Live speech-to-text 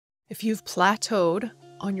If you've plateaued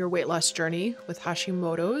on your weight loss journey with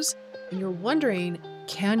Hashimoto's and you're wondering,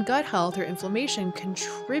 can gut health or inflammation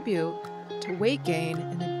contribute to weight gain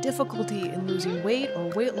and the difficulty in losing weight or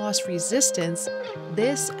weight loss resistance,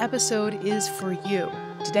 this episode is for you.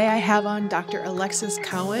 Today I have on Dr. Alexis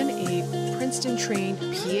Cowan, a Princeton-trained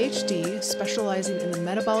PhD specializing in the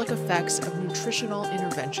metabolic effects of nutritional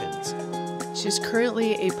interventions. She's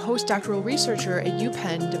currently a postdoctoral researcher at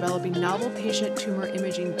UPenn developing novel patient tumor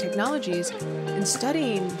imaging technologies and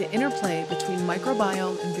studying the interplay between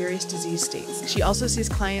microbiome and various disease states. She also sees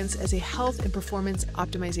clients as a health and performance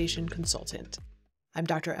optimization consultant. I'm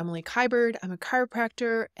Dr. Emily Kiberd. I'm a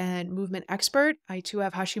chiropractor and movement expert. I too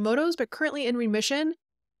have Hashimoto's, but currently in remission.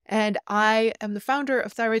 And I am the founder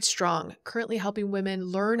of Thyroid Strong, currently helping women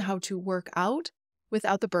learn how to work out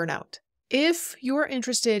without the burnout. If you're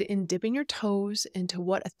interested in dipping your toes into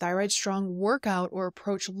what a Thyroid Strong workout or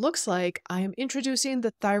approach looks like, I am introducing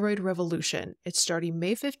the Thyroid Revolution. It's starting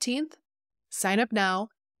May 15th. Sign up now.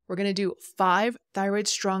 We're going to do 5 Thyroid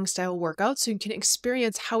Strong style workouts so you can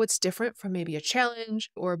experience how it's different from maybe a challenge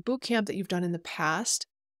or a boot camp that you've done in the past.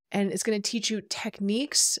 And it's going to teach you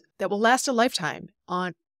techniques that will last a lifetime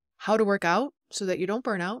on how to work out so that you don't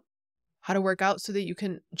burn out, how to work out so that you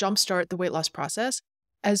can jumpstart the weight loss process,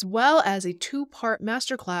 as well as a 2-part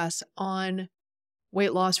masterclass on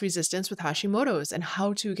weight loss resistance with Hashimoto's and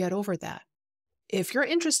how to get over that. If you're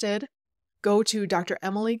interested, go to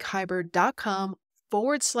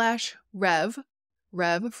dremilykiberd.com/rev,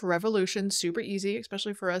 rev for revolution, super easy,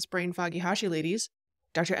 especially for us brain foggy Hashi ladies,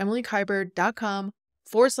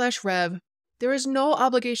 dremilykiberd.com/rev. There is no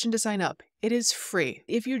obligation to sign up. It is free.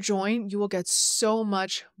 If you join, you will get so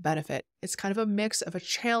much benefit. It's kind of a mix of a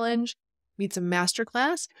challenge meets a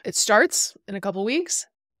masterclass. It starts in a couple weeks,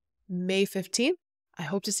 May 15th. I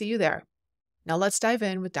hope to see you there. Now let's dive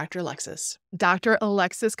in with Dr. Alexis. Dr.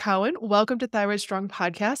 Alexis Cowan, welcome to Thyroid Strong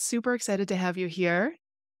Podcast. Super excited to have you here.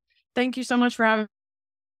 Thank you so much for having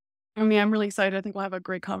me. I'm really excited. I think we'll have a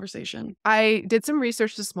great conversation. I did some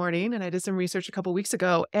research this morning and I did some research a couple weeks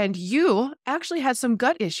ago, and you actually had some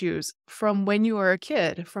gut issues from when you were a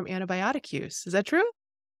kid from antibiotic use. Is that true?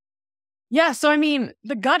 Yeah. So,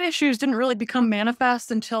 the gut issues didn't really become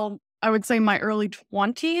manifest until I would say my early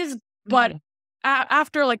 20s. But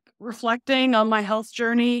after reflecting on my health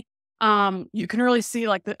journey, you can really see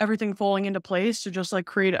everything falling into place to just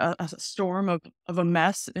create a storm of a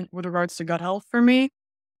mess with regards to gut health for me.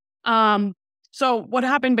 So what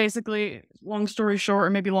happened basically, long story short, or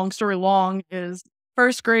maybe long story long, is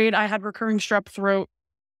first grade, I had recurring strep throat.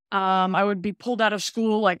 I would be pulled out of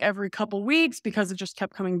school every couple weeks because it just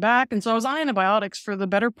kept coming back. And so I was on antibiotics for the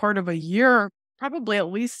better part of a year, probably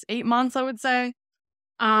at least 8 months, I would say.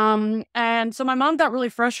 And so my mom got really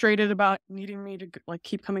frustrated about needing me to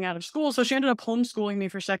keep coming out of school. So she ended up homeschooling me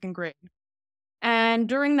for second grade. And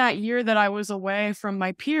during that year that I was away from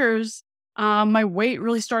my peers, my weight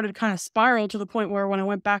really started to kind of spiral to the point where when I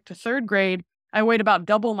went back to third grade, I weighed about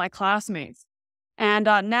double my classmates. And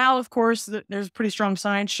now, of course, there's pretty strong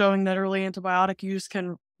science showing that early antibiotic use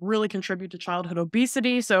can really contribute to childhood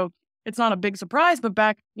obesity. So it's not a big surprise. But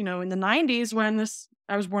back, in the 90s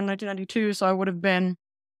I was born in 1992, so I would have been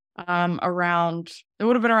around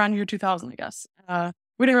year 2000, I guess.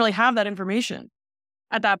 We didn't really have that information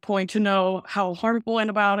at that point to know how harmful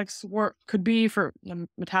antibiotics could be for the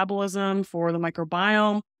metabolism, for the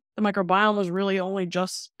microbiome. The microbiome was really only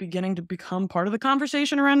just beginning to become part of the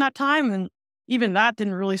conversation around that time. And even that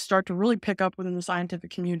didn't really start to really pick up within the scientific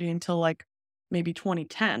community until maybe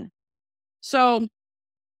 2010. So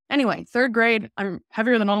anyway, third grade, I'm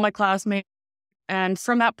heavier than all my classmates. And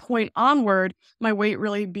from that point onward, my weight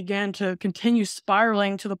really began to continue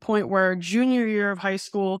spiraling to the point where junior year of high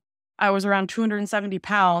school, I was around 270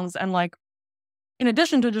 pounds. And in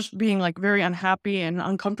addition to just being very unhappy and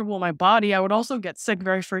uncomfortable in my body, I would also get sick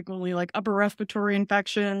very frequently, upper respiratory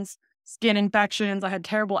infections, skin infections. I had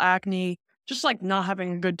terrible acne, just not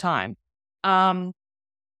having a good time. Having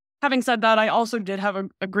said that, I also did have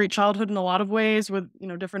a great childhood in a lot of ways with,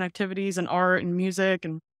 different activities and art and music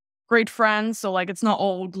and great friends. So it's not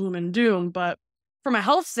all gloom and doom, but from a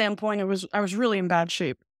health standpoint, I was really in bad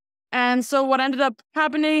shape. And so what ended up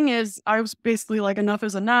happening is I was basically enough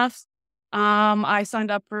is enough. I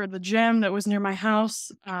signed up for the gym that was near my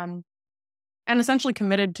house, and essentially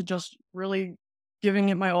committed to just really giving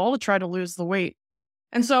it my all to try to lose the weight.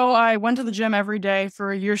 And so I went to the gym every day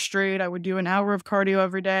for a year straight. I would do an hour of cardio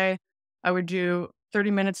every day. I would do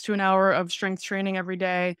 30 minutes to an hour of strength training every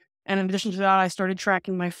day. And in addition to that, I started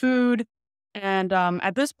tracking my food. And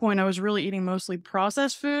at this point, I was really eating mostly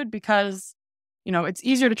processed food because it's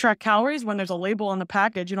easier to track calories when there's a label on the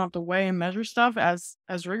package. You don't have to weigh and measure stuff as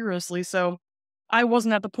rigorously. So I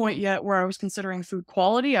wasn't at the point yet where I was considering food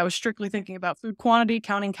quality. I was strictly thinking about food quantity,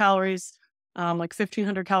 counting calories, like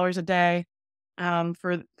 1,500 calories a day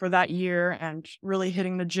for that year, and really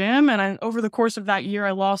hitting the gym. And over the course of that year,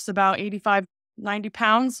 I lost about 85, 90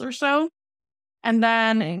 pounds or so. And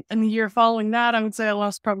then in the year following that, I would say I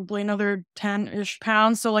lost probably another 10-ish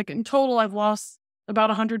pounds. So like in total, I've lost about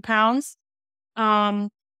 100 pounds. Um,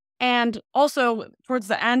 and also towards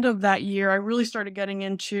the end of that year, I really started getting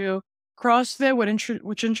into CrossFit,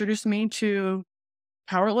 which introduced me to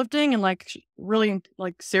powerlifting and like really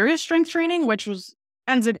like serious strength training, which was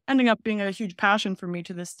ending up being a huge passion for me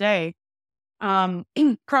to this day.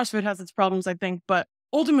 CrossFit has its problems, I think, but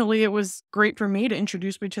ultimately it was great for me to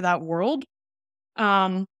introduce me to that world.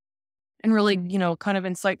 And really, kind of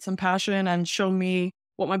incite some passion and show me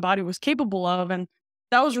what my body was capable of. And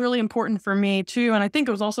that was really important for me too. And I think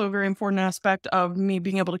it was also a very important aspect of me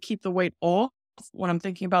being able to keep the weight off when I'm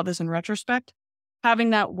thinking about this in retrospect. Having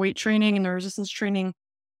that weight training and the resistance training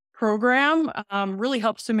program really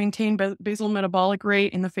helps to maintain basal metabolic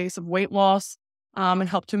rate in the face of weight loss, and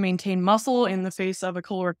help to maintain muscle in the face of a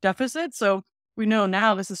caloric deficit. So we know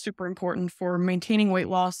now this is super important for maintaining weight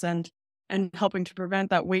loss and helping to prevent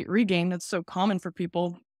that weight regain that's so common for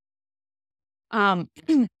people. Um,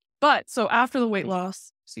 but so after the weight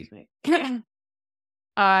loss, excuse me,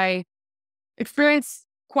 I experienced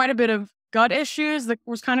quite a bit of gut issues that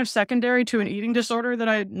was kind of secondary to an eating disorder that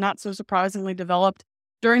I not so surprisingly developed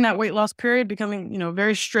during that weight loss period, becoming,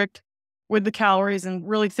 very strict with the calories and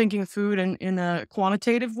really thinking food in a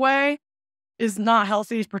quantitative way is not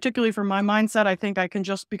healthy, particularly for my mindset. I think I can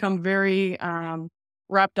just become very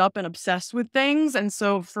wrapped up and obsessed with things. And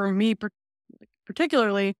so for me,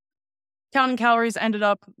 particularly, counting calories ended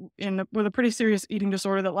up with a pretty serious eating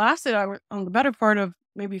disorder that lasted on the better part of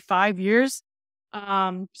maybe 5 years.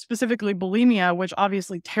 Specifically bulimia, which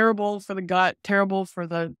obviously terrible for the gut, terrible for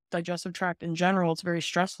the digestive tract in general. It's very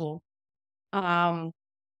stressful.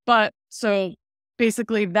 But so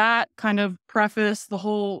basically that kind of prefaced the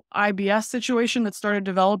whole IBS situation that started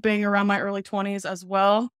developing around my early 20s as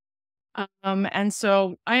well. And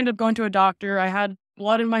so I ended up going to a doctor. I had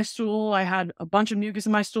blood in my stool. I had a bunch of mucus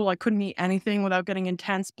in my stool. I couldn't eat anything without getting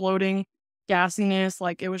intense bloating, gassiness.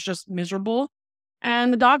 Like it was just miserable.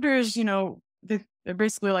 And the doctors, they're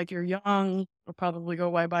basically like, you're young, it'll probably go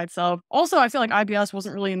away by itself. Also, I feel like IBS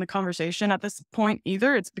wasn't really in the conversation at this point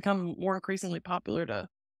either. It's become more increasingly popular to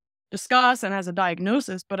discuss and as a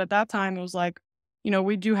diagnosis. But at that time, it was like,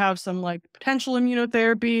 we do have some like potential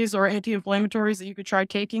immunotherapies or anti-inflammatories that you could try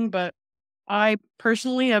taking. But I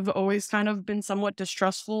personally have always kind of been somewhat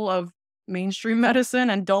distrustful of mainstream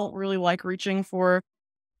medicine and don't really like reaching for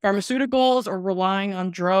pharmaceuticals or relying on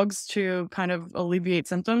drugs to kind of alleviate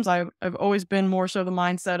symptoms. I've always been more so the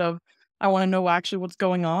mindset of I want to know actually what's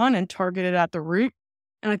going on and target it at the root.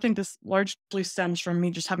 And I think this largely stems from me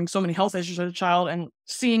just having so many health issues as a child and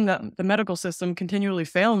seeing the medical system continually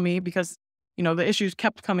fail me because, the issues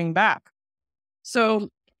kept coming back. So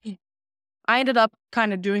I ended up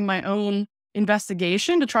kind of doing my own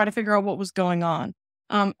investigation to try to figure out what was going on.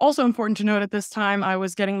 Also important to note at this time, I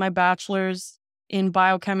was getting my bachelor's in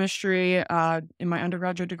biochemistry in my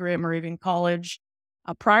undergraduate degree at Moravian College.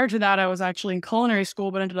 Prior to that, I was actually in culinary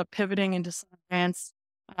school, but ended up pivoting into science.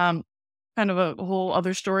 Kind of a whole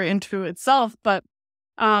other story into itself. But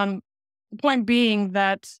the point being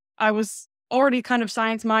that I was already kind of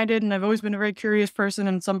science-minded, and I've always been a very curious person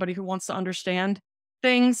and somebody who wants to understand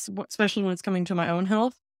things, especially when it's coming to my own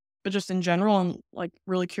health. But just in general, I'm like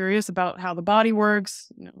really curious about how the body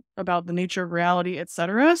works, about the nature of reality,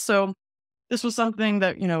 etc. So this was something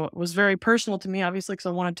that, was very personal to me, obviously, because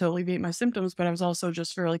I wanted to alleviate my symptoms, but I was also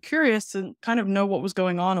just fairly curious to kind of know what was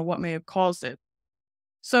going on and what may have caused it.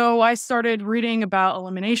 So I started reading about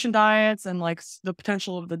elimination diets and like the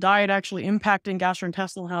potential of the diet actually impacting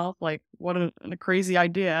gastrointestinal health. Like what a crazy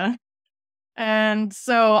idea. And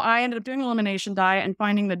so I ended up doing an elimination diet and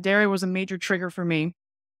finding that dairy was a major trigger for me.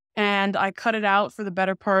 And I cut it out for the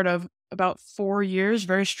better part of about 4 years,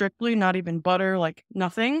 very strictly, not even butter, like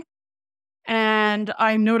nothing. And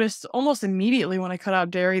I noticed almost immediately when I cut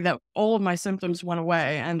out dairy that all of my symptoms went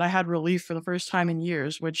away and I had relief for the first time in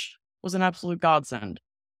years, which was an absolute godsend.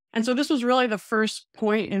 And so this was really the first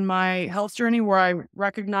point in my health journey where I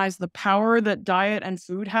recognized the power that diet and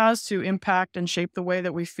food has to impact and shape the way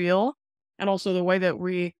that we feel, and also the way that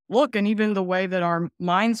we look, and even the way that our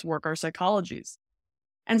minds work, our psychologies.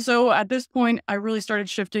 And so at this point, I really started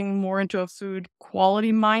shifting more into a food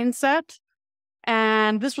quality mindset.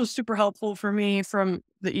 And this was super helpful for me from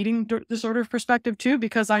the eating disorder perspective too,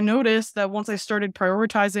 because I noticed that once I started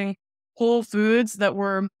prioritizing whole foods that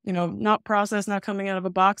were, not processed, not coming out of a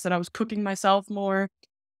box, that I was cooking myself more,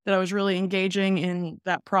 that I was really engaging in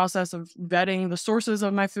that process of vetting the sources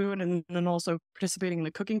of my food and then also participating in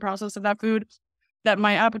the cooking process of that food, that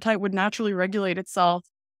my appetite would naturally regulate itself.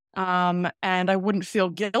 And I wouldn't feel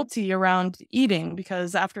guilty around eating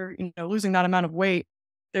because after, losing that amount of weight,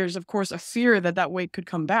 there's of course a fear that that weight could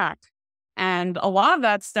come back. And a lot of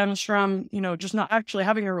that stems from, just not actually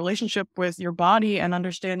having a relationship with your body and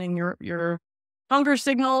understanding your hunger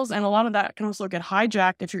signals. And a lot of that can also get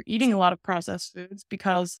hijacked if you're eating a lot of processed foods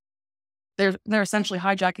because they're essentially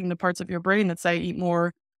hijacking the parts of your brain that say eat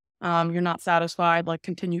more, you're not satisfied, like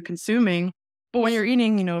continue consuming. But when you're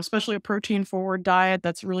eating, especially a protein forward diet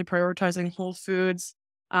that's really prioritizing whole foods,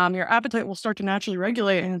 your appetite will start to naturally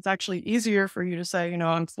regulate. And it's actually easier for you to say,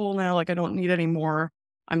 I'm full now, like I don't need any more,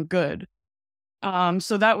 I'm good.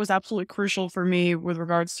 So that was absolutely crucial for me with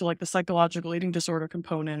regards to like the psychological eating disorder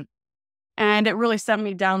component. And it really sent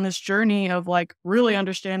me down this journey of like really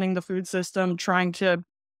understanding the food system, trying to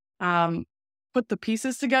um, put the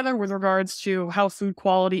pieces together with regards to how food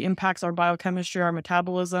quality impacts our biochemistry, our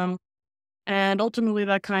metabolism. And ultimately,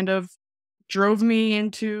 that kind of drove me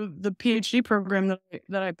into the PhD program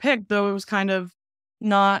that I picked, though it was kind of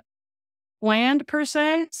not planned per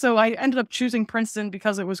se. So I ended up choosing Princeton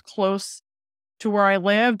because it was close to where I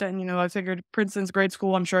lived. And, I figured Princeton's great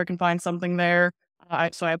school. I'm sure I can find something there.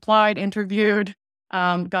 So I applied, interviewed,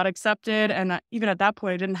 got accepted. And even at that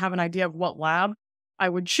point, I didn't have an idea of what lab I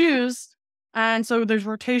would choose. And so there's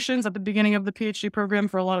rotations at the beginning of the PhD program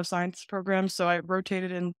for a lot of science programs. So I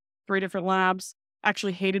rotated in 3 different labs.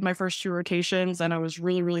 Actually hated my first 2 rotations. And I was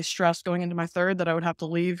really, really stressed going into my third that I would have to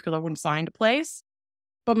leave because I wouldn't find a place.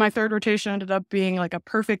 But my third rotation ended up being like a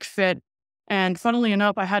perfect fit. And funnily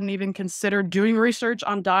enough, I hadn't even considered doing research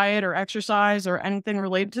on diet or exercise or anything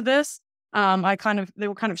related to this. They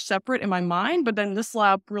were kind of separate in my mind, but then this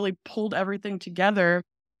lab really pulled everything together.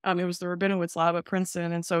 It was the Rabinowitz lab at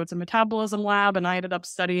Princeton. And so it's a metabolism lab. And I ended up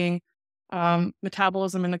studying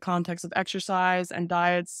metabolism in the context of exercise and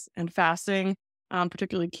diets and fasting,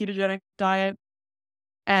 particularly ketogenic diet.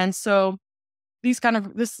 And so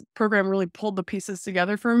this program really pulled the pieces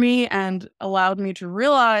together for me and allowed me to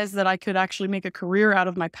realize that I could actually make a career out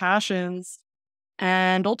of my passions.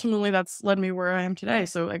 And ultimately, that's led me where I am today.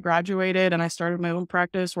 So I graduated and I started my own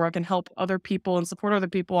practice where I can help other people and support other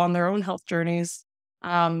people on their own health journeys,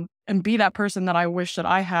 and be that person that I wish that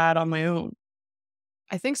I had on my own.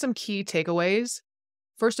 I think some key takeaways.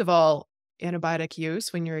 First of all, antibiotic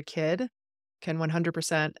use when you're a kid can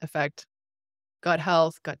 100% affect gut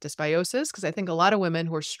health, gut dysbiosis, because I think a lot of women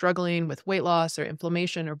who are struggling with weight loss or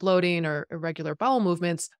inflammation or bloating or irregular bowel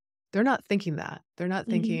movements, they're not thinking that. They're not Mhm.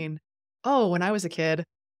 thinking, oh, when I was a kid,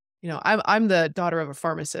 I'm the daughter of a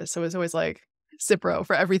pharmacist, so it was always like Cipro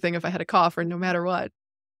for everything if I had a cough or no matter what.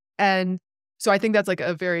 And so I think that's like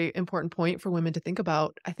a very important point for women to think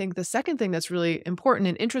about. I think the second thing that's really important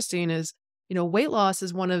and interesting is, weight loss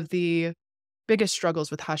is one of the biggest struggles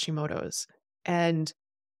with Hashimoto's. And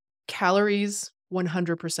calories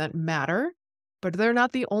 100% matter, but they're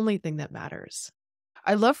not the only thing that matters.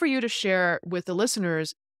 I'd love for you to share with the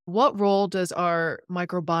listeners, what role does our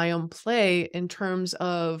microbiome play in terms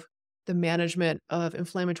of the management of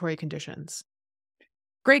inflammatory conditions?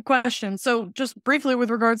 Great question. So just briefly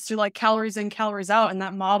with regards to like calories in, calories out and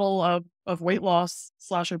that model of weight loss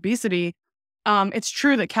slash obesity, it's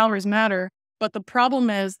true that calories matter, but the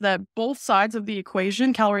problem is that both sides of the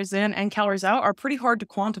equation, calories in and calories out, are pretty hard to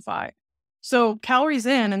quantify. So calories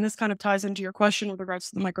in, and this kind of ties into your question with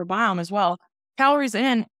regards to the microbiome as well. Calories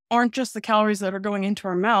in aren't just the calories that are going into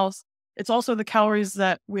our mouths. It's also the calories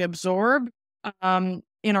that we absorb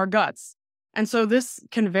in our guts. And so this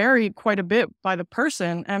can vary quite a bit by the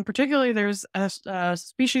person. And particularly there's a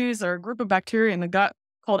species or a group of bacteria in the gut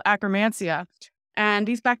called Akkermansia. And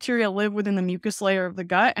these bacteria live within the mucus layer of the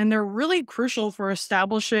gut, and they're really crucial for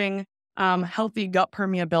establishing healthy gut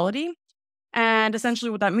permeability. And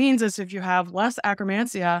essentially what that means is if you have less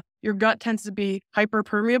Akkermansia, your gut tends to be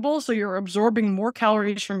hyperpermeable. So you're absorbing more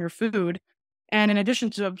calories from your food. And in addition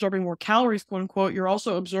to absorbing more calories, quote unquote, you're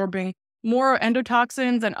also absorbing more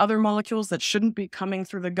endotoxins and other molecules that shouldn't be coming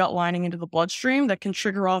through the gut lining into the bloodstream that can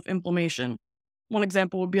trigger off inflammation. One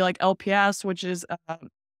example would be like LPS, which is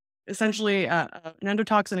essentially an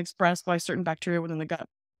endotoxin expressed by certain bacteria within the gut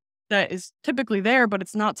that is typically there, but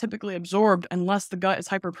it's not typically absorbed unless the gut is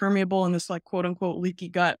hyperpermeable in this like quote unquote leaky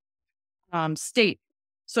gut state.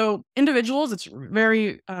 So individuals, it's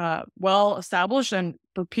very well established and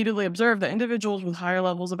repeatedly observed that individuals with higher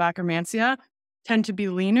levels of Akkermansia tend to be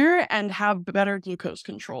leaner and have better glucose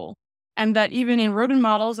control. And that even in rodent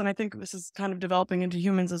models, and I think this is kind of developing into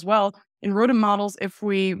humans as well, in rodent models, if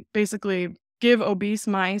we basically give obese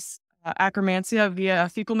mice Akkermansia via a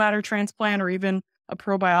fecal matter transplant or even a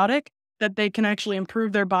probiotic, that they can actually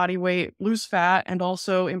improve their body weight, lose fat, and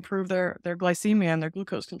also improve their glycemia and their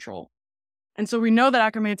glucose control. And so we know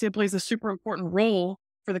that Akkermansia plays a super important role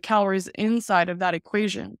for the calories inside of that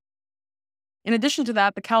equation. In addition to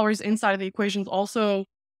that, the calories inside of the equation is also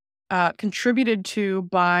contributed to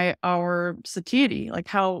by our satiety, like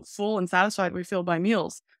how full and satisfied we feel by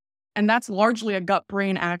meals. And that's largely a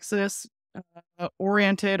gut-brain axis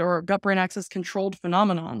oriented or gut-brain axis controlled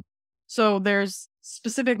phenomenon. So there's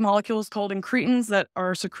specific molecules called incretins that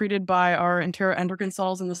are secreted by our enteroendocrine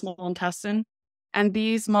cells in the small intestine. And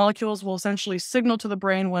these molecules will essentially signal to the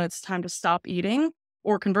brain when it's time to stop eating,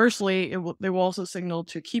 or conversely, they will also signal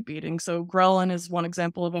to keep eating. So ghrelin is one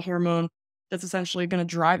example of a hormone that's essentially going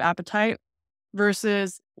to drive appetite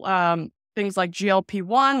versus things like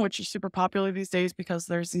GLP-1, which is super popular these days because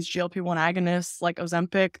there's these GLP-1 agonists like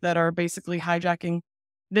Ozempic that are basically hijacking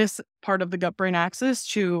this part of the gut-brain axis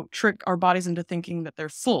to trick our bodies into thinking that they're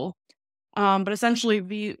full. But essentially,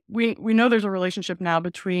 we know there's a relationship now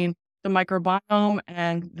between the microbiome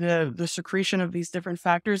and the secretion of these different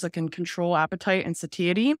factors that can control appetite and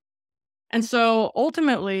satiety. And so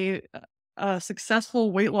ultimately, a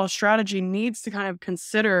successful weight loss strategy needs to kind of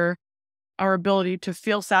consider our ability to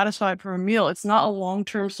feel satisfied from a meal. It's not a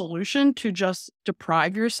long-term solution to just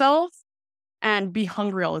deprive yourself and be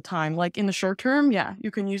hungry all the time. Like in the short term, yeah, you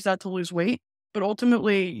can use that to lose weight, but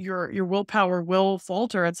ultimately your willpower will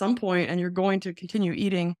falter at some point and you're going to continue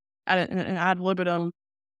eating at an ad libitum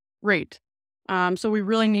rate. So we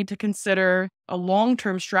really need to consider a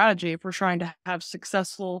long-term strategy if we're trying to have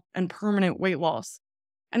successful and permanent weight loss.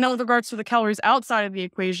 And then with regards to the calories outside of the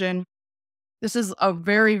equation, this is a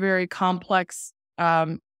very, very complex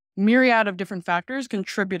myriad of different factors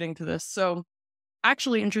contributing to this. So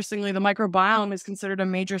actually, interestingly, the microbiome is considered a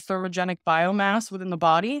major thermogenic biomass within the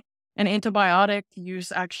body. And antibiotic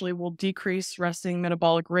use actually will decrease resting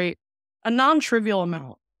metabolic rate a non-trivial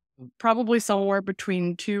amount, probably somewhere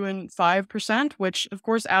between 2 and 5%, which of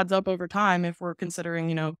course adds up over time if we're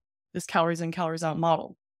considering, this calories in, calories out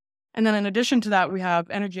model. And then in addition to that, we have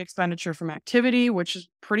energy expenditure from activity, which is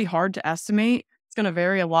pretty hard to estimate. It's going to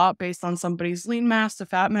vary a lot based on somebody's lean mass to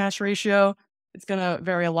fat mass ratio. It's going to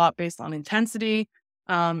vary a lot based on intensity,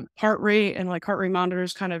 heart rate, and like heart rate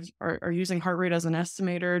monitors kind of are using heart rate as an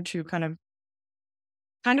estimator to kind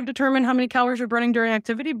of determine how many calories you're burning during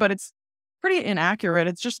activity, but it's pretty inaccurate.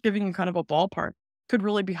 It's just giving you kind of a ballpark. Could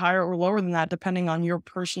really be higher or lower than that depending on your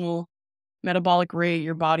personal metabolic rate,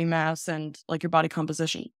 your body mass, and like your body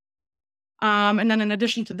composition. And then in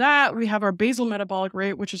addition to that, we have our basal metabolic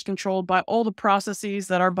rate, which is controlled by all the processes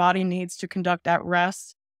that our body needs to conduct at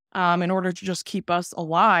rest in order to just keep us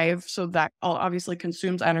alive. So that obviously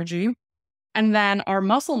consumes energy. And then our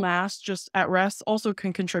muscle mass just at rest also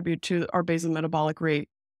can contribute to our basal metabolic rate,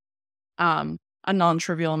 a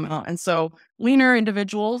non-trivial amount. And so leaner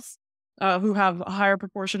individuals who have a higher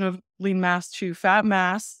proportion of lean mass to fat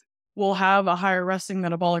mass will have a higher resting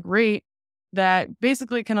metabolic rate that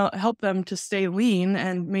basically can help them to stay lean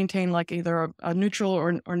and maintain like either a neutral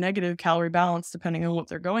or negative calorie balance depending on what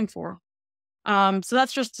they're going for. So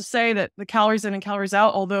that's just to say that the calories in and calories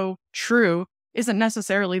out, although true, isn't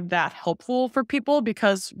necessarily that helpful for people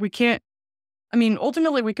because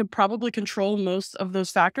ultimately we could probably control most of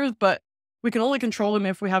those factors, but we can only control them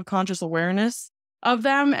if we have conscious awareness of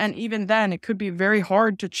them. And even then, it could be very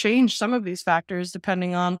hard to change some of these factors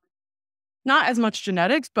depending on not as much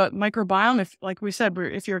genetics, but microbiome. If, like we said,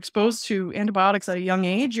 if you're exposed to antibiotics at a young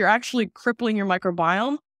age, you're actually crippling your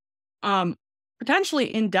microbiome,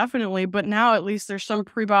 potentially indefinitely. But now at least there's some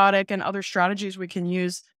prebiotic and other strategies we can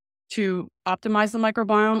use to optimize the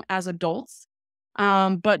microbiome as adults.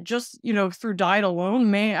 But just, through diet alone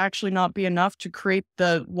may actually not be enough to create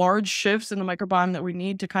the large shifts in the microbiome that we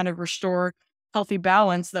need to kind of restore healthy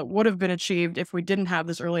balance that would have been achieved if we didn't have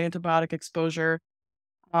this early antibiotic exposure.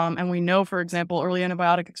 And we know, for example, early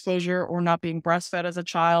antibiotic exposure or not being breastfed as a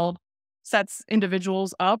child sets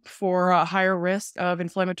individuals up for a higher risk of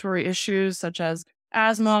inflammatory issues such as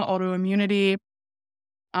asthma, autoimmunity,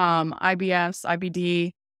 IBS,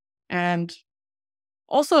 IBD, and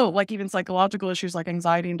also like even psychological issues like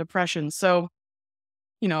anxiety and depression. So,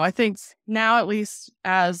 I think now at least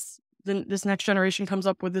as this next generation comes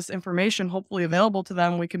up with this information, hopefully available to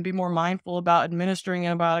them, we can be more mindful about administering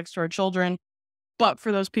antibiotics to our children. But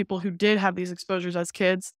for those people who did have these exposures as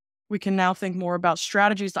kids, we can now think more about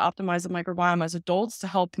strategies to optimize the microbiome as adults to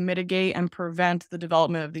help mitigate and prevent the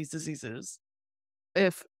development of these diseases.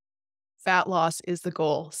 If fat loss is the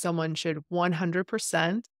goal, someone should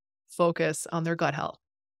 100% focus on their gut health.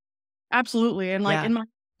 Absolutely. And like Yeah. in my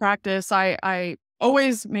practice, I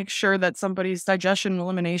always make sure that somebody's digestion,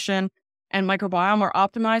 elimination, and microbiome are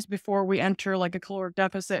optimized before we enter like a caloric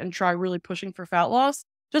deficit and try really pushing for fat loss.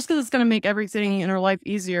 Just because it's going to make everything in our life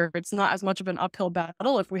easier. It's not as much of an uphill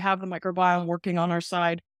battle if we have the microbiome working on our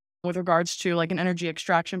side with regards to like an energy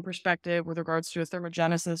extraction perspective, with regards to a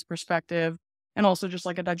thermogenesis perspective, and also just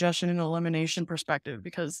like a digestion and elimination perspective.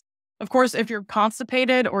 Because, of course, if you're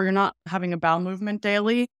constipated or you're not having a bowel movement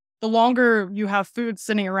daily, the longer you have food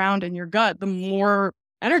sitting around in your gut, the more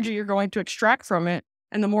energy you're going to extract from it,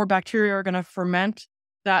 and the more bacteria are going to ferment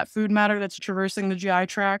that food matter that's traversing the GI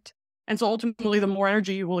tract. And so ultimately, the more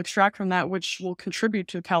energy you will extract from that, which will contribute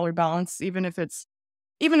to calorie balance, even if it's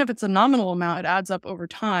a nominal amount, it adds up over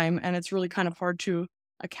time, and it's really kind of hard to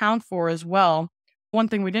account for as well. One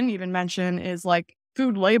thing we didn't even mention is like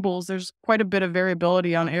food labels. There's quite a bit of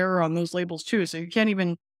variability on error on those labels too. So you can't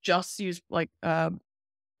even just use like a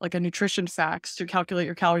nutrition facts to calculate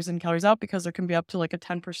your calories in, calories out, because there can be up to like a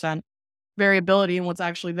 10% variability in what's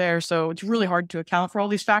actually there. So it's really hard to account for all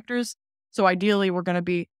these factors. So ideally, we're going to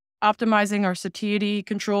be optimizing our satiety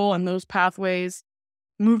control and those pathways,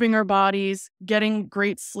 moving our bodies, getting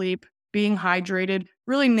great sleep, being hydrated,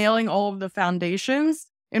 really nailing all of the foundations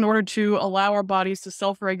in order to allow our bodies to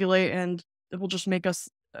self-regulate, and it will just make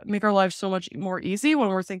our lives so much more easy when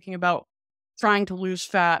we're thinking about trying to lose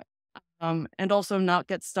fat, and also not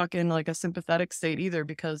get stuck in like a sympathetic state either,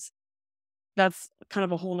 because that's kind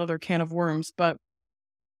of a whole nother can of worms. But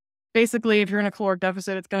basically, if you're in a caloric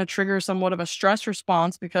deficit, it's going to trigger somewhat of a stress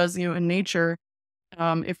response because, in nature,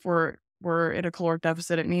 if we're in a caloric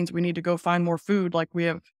deficit, it means we need to go find more food. Like we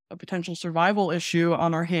have a potential survival issue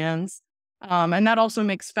on our hands. And that also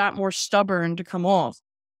makes fat more stubborn to come off.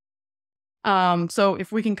 So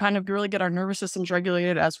if we can kind of really get our nervous systems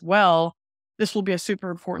regulated as well, this will be a super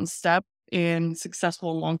important step in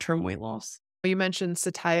successful long-term weight loss. You mentioned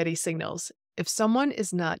satiety signals. If someone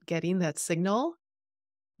is not getting that signal,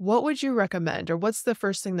 what would you recommend, or what's the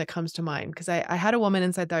first thing that comes to mind? Because I had a woman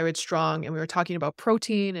inside Thyroid Strong, and we were talking about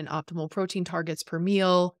protein and optimal protein targets per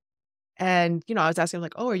meal. And, I was asking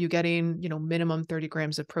like, oh, are you getting, minimum 30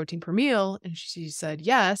 grams of protein per meal? And she said,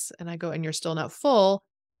 yes. And I go, and you're still not full.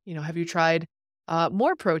 Have you tried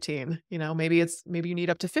more protein? Maybe you need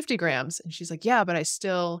up to 50 grams. And she's like, yeah, but I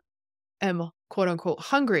still am quote unquote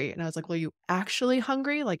hungry. And I was like, well, are you actually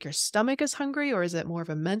hungry? Like your stomach is hungry, or is it more of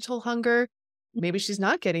a mental hunger? Maybe she's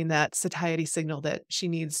not getting that satiety signal that she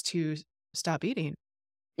needs to stop eating.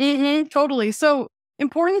 Totally. So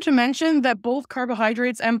important to mention that both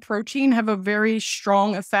carbohydrates and protein have a very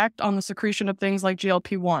strong effect on the secretion of things like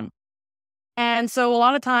GLP-1. And so a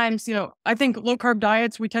lot of times, I think low carb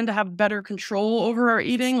diets, we tend to have better control over our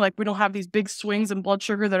eating. Like we don't have these big swings in blood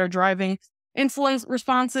sugar that are driving insulin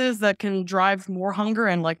responses that can drive more hunger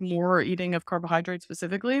and like more eating of carbohydrates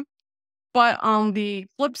specifically. But on the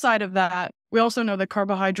flip side of that, we also know that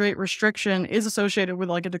carbohydrate restriction is associated with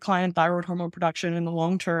like a decline in thyroid hormone production in the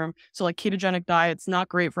long term. So like ketogenic diet's not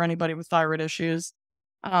great for anybody with thyroid issues.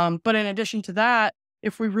 But in addition to that,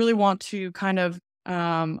 if we really want to kind of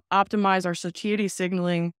optimize our satiety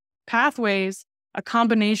signaling pathways, a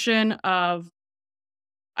combination of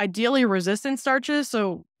ideally resistant starches.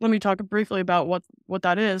 So let me talk briefly about what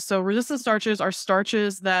that is. So resistant starches are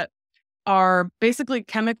starches that are basically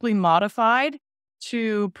chemically modified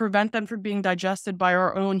to prevent them from being digested by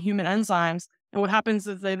our own human enzymes. And what happens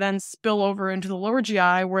is they then spill over into the lower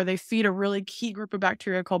GI, where they feed a really key group of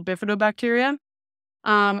bacteria called bifidobacteria.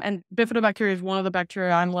 And bifidobacteria is one of the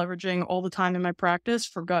bacteria I'm leveraging all the time in my practice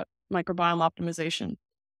for gut microbiome optimization.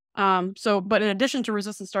 But in addition to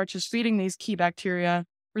resistant starches feeding these key bacteria,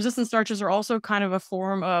 resistant starches are also kind of a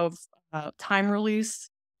form of time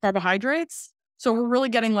release carbohydrates. So we're really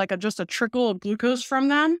getting like just a trickle of glucose from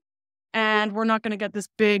them. And we're not going to get this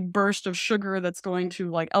big burst of sugar that's going to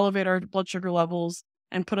like elevate our blood sugar levels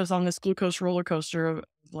and put us on this glucose roller coaster of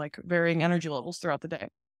like varying energy levels throughout the day.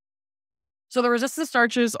 So the resistant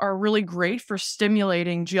starches are really great for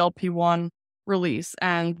stimulating GLP-1 release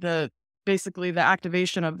and basically the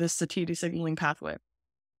activation of this satiety signaling pathway.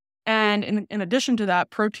 And in addition to that,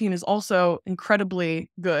 protein is also incredibly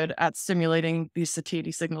good at stimulating these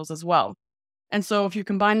satiety signals as well. And so if you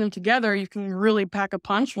combine them together, you can really pack a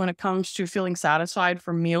punch when it comes to feeling satisfied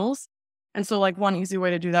from meals. And so like one easy way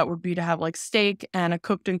to do that would be to have like steak and a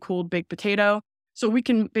cooked and cooled baked potato. So we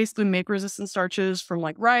can basically make resistant starches from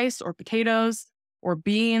like rice or potatoes or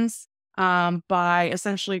beans by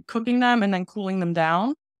essentially cooking them and then cooling them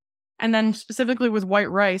down. And then specifically with white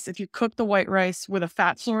rice, if you cook the white rice with a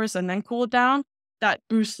fat source and then cool it down, that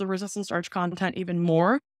boosts the resistant starch content even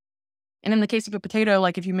more. And in the case of a potato,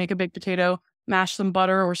 like if you make a big potato, mash some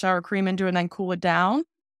butter or sour cream into it and then cool it down,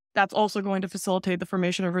 that's also going to facilitate the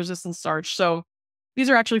formation of resistant starch. So these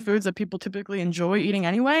are actually foods that people typically enjoy eating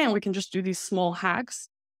anyway, and we can just do these small hacks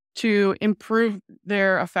to improve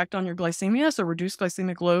their effect on your glycemia, so reduce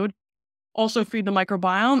glycemic load, also feed the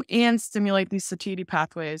microbiome, and stimulate these satiety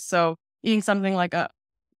pathways. So eating something like a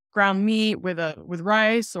ground meat with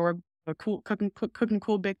rice, or a cooking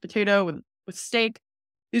cool baked potato with steak.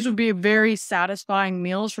 These would be very satisfying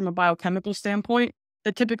meals from a biochemical standpoint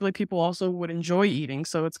that typically people also would enjoy eating.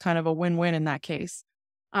 So it's kind of a win-win in that case.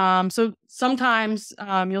 So sometimes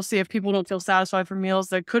you'll see if people don't feel satisfied for meals,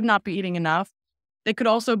 they could not be eating enough. They could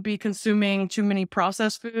also be consuming too many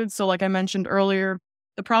processed foods. So like I mentioned earlier,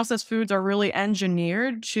 the processed foods are really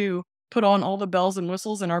engineered to put on all the bells and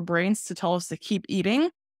whistles in our brains to tell us to keep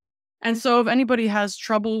eating. And so if anybody has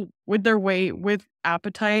trouble with their weight, with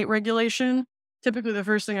appetite regulation, typically the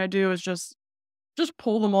first thing I do is just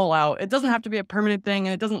pull them all out. It doesn't have to be a permanent thing,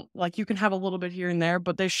 and it doesn't, like, you can have a little bit here and there,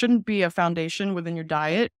 but they shouldn't be a foundation within your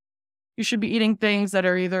diet. You should be eating things that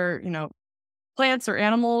are either, plants or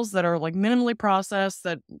animals that are like minimally processed,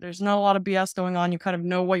 that there's not a lot of BS going on. You kind of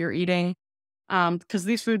know what you're eating. Because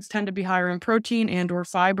these foods tend to be higher in protein and or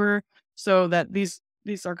fiber, so that these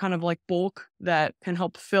are kind of like bulk that can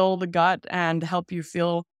help fill the gut and help you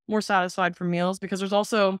feel more satisfied for meals. Because there's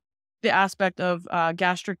also the aspect of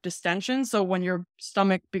gastric distension. So when your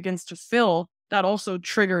stomach begins to fill, that also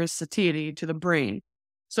triggers satiety to the brain.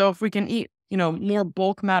 So if we can eat, more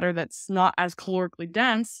bulk matter that's not as calorically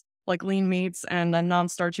dense, like lean meats and then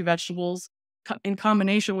non-starchy vegetables, in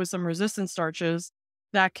combination with some resistant starches,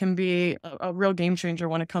 that can be a real game changer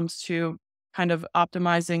when it comes to kind of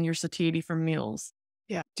optimizing your satiety for meals.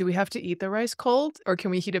 Yeah. Do we have to eat the rice cold, or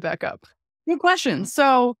can we heat it back up? Good question.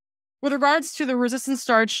 So with regards to the resistant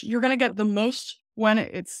starch, you're going to get the most when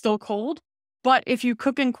it's still cold. But if you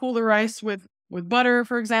cook and cool the rice with butter,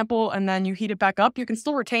 for example, and then you heat it back up, you can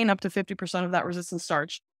still retain up to 50% of that resistant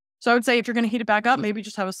starch. So I would say if you're going to heat it back up, maybe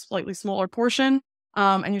just have a slightly smaller portion,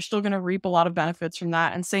 and you're still going to reap a lot of benefits from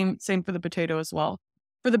that. And same for the potato as well.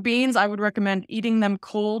 For the beans, I would recommend eating them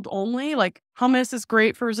cold only. Like hummus is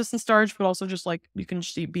great for resistant starch, but also just like you can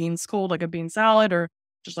just eat beans cold, like a bean salad, or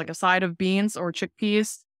just like a side of beans or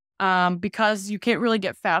chickpeas, because you can't really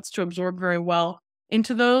get fats to absorb very well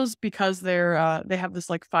into those, because they have this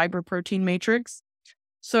like fiber protein matrix.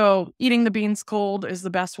 So eating the beans cold is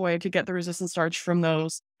the best way to get the resistant starch from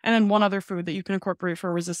those. And then one other food that you can incorporate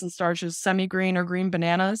for resistant starch is semi-green or green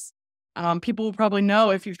bananas. People will probably know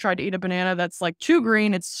if you've tried to eat a banana that's like too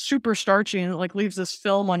green, it's super starchy and it like leaves this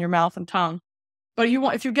film on your mouth and tongue. But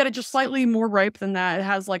if you get it just slightly more ripe than that,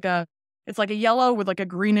 it's like a yellow with like a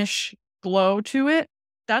greenish glow to it.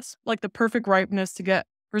 That's like the perfect ripeness to get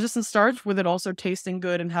resistant starch, with it also tasting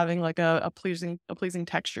good and having like a pleasing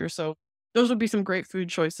texture. So those would be some great food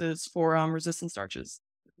choices for resistant starches.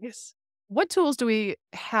 Yes. What tools do we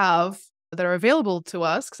have that are available to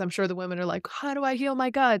us? Because I'm sure the women are like, how do I heal my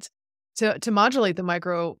gut? To modulate the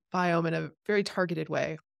microbiome in a very targeted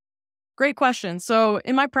way. Great question. So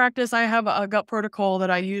in my practice, I have a gut protocol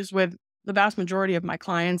that I use with the vast majority of my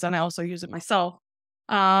clients, and I also use it myself.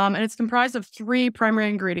 And it's comprised of 3 primary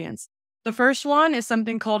ingredients. The first one is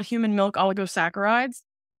something called human milk oligosaccharides,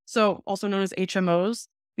 so also known as HMOs.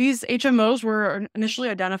 These HMOs were initially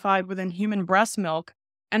identified within human breast milk,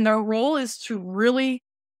 and their role is to really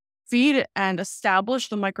feed and establish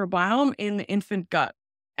the microbiome in the infant gut.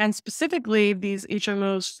 And specifically, these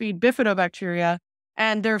HMOs feed bifidobacteria,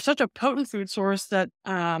 and they're such a potent food source that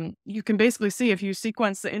you can basically see, if you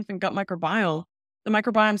sequence the infant gut microbiome, the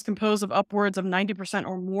microbiome is composed of upwards of 90%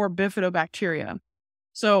 or more bifidobacteria.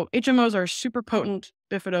 So HMOs are a super potent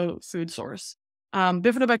bifido food source.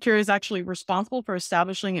 Bifidobacteria is actually responsible for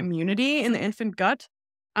establishing immunity in the infant gut.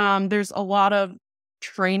 There's a lot of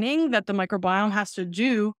training that the microbiome has to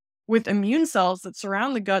do with immune cells that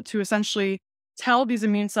surround the gut to essentially tell these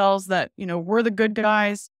immune cells that, we're the good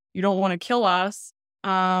guys, you don't want to kill us,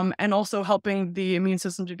 and also helping the immune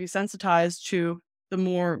system to be sensitized to the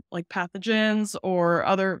more like pathogens or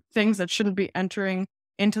other things that shouldn't be entering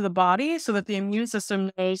into the body, so that the immune system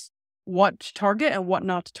knows what to target and what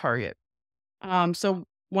not to target. So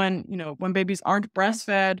when babies aren't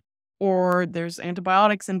breastfed or there's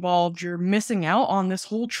antibiotics involved, you're missing out on this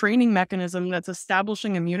whole training mechanism that's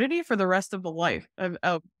establishing immunity for the rest of the life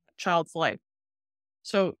of child's life.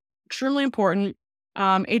 So extremely important.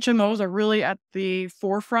 HMOs are really at the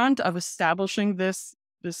forefront of establishing this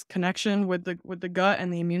connection with the gut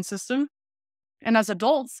and the immune system. And as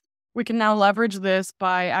adults, we can now leverage this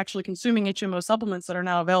by actually consuming HMO supplements that are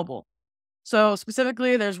now available. So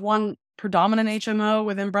specifically, there's one predominant HMO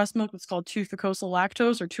within breast milk that's called 2-fucosyl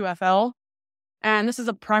lactose, or 2FL. And this is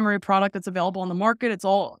a primary product that's available on the market. It's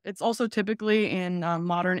also typically in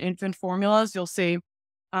modern infant formulas. You'll see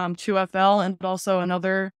 2FL and also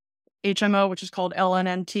another HMO, which is called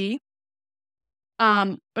LNNT.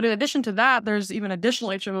 But in addition to that, there's even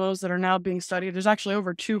additional HMOs that are now being studied. There's actually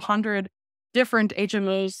over 200 different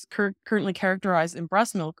HMOs currently characterized in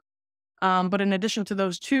breast milk. But in addition to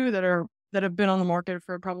those two that have been on the market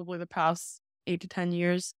for probably the past 8 to 10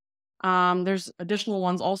 years, there's additional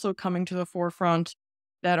ones also coming to the forefront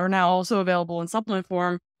that are now also available in supplement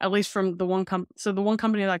form, at least from the one So the one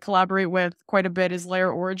company that I collaborate with quite a bit is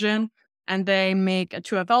Layer Origin, and they make a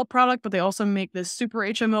 2FL product, but they also make this super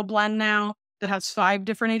HMO blend now that has 5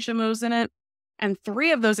 different HMOs in it. And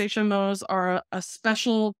 3 of those HMOs are a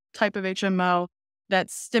special type of HMO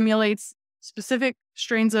that stimulates specific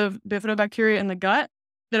strains of bifidobacteria in the gut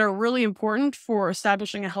that are really important for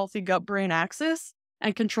establishing a healthy gut-brain axis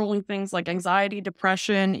and controlling things like anxiety,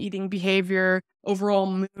 depression, eating behavior,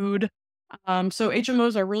 overall mood. So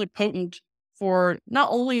HMOs are really potent for not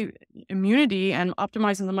only immunity and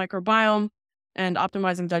optimizing the microbiome and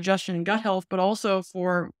optimizing digestion and gut health, but also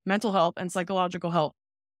for mental health and psychological health.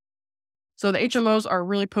 So the HMOs are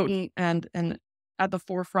really potent and at the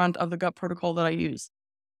forefront of the gut protocol that I use.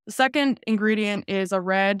 The second ingredient is a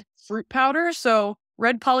red fruit powder. So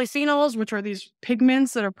red polyphenols, which are these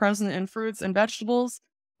pigments that are present in fruits and vegetables,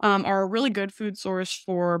 are a really good food source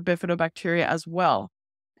for bifidobacteria as well.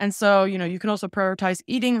 And so, you can also prioritize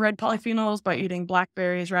eating red polyphenols by eating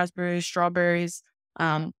blackberries, raspberries, strawberries,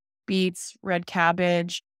 beets, red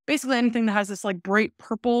cabbage. Basically anything that has this like bright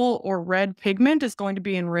purple or red pigment is going to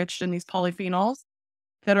be enriched in these polyphenols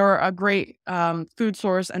that are a great food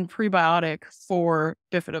source and prebiotic for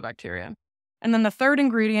bifidobacteria. And then the third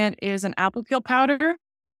ingredient is an apple peel powder.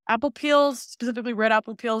 Apple peels, specifically red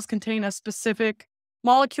apple peels, contain a specific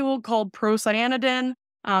molecule called procyanidin.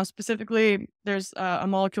 Specifically, there's a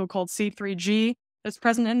molecule called C3G that's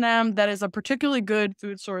present in them that is a particularly good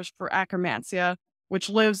food source for Akkermansia, which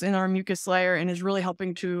lives in our mucus layer and is really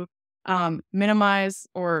helping to minimize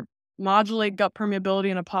or modulate gut permeability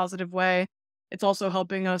in a positive way. It's also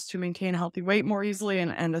helping us to maintain healthy weight more easily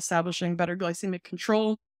and establishing better glycemic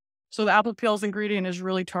control. So the apple peels ingredient is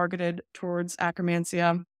really targeted towards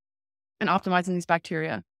Akkermansia and optimizing these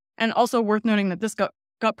bacteria. And also worth noting that this gut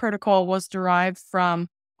protocol was derived from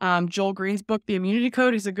Joel Green's book, The Immunity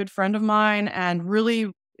Code. He's a good friend of mine and really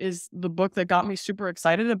is the book that got me super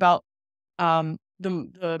excited about the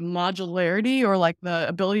modularity, or like the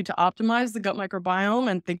ability to optimize the gut microbiome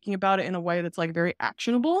and thinking about it in a way that's like very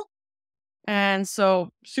actionable. And so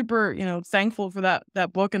super, thankful for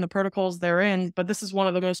that book and the protocols therein. But this is one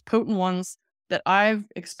of the most potent ones that I've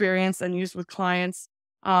experienced and used with clients.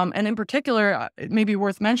 And in particular, it may be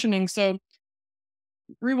worth mentioning. So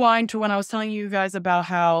rewind to when I was telling you guys about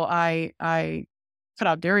how I cut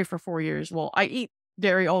out dairy for 4 years. Well, I eat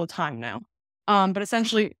dairy all the time now. But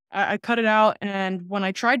essentially I cut it out. And when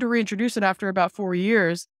I tried to reintroduce it after about 4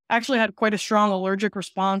 years, I actually had quite a strong allergic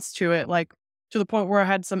response to it. Like, to the point where I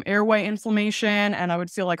had some airway inflammation and I would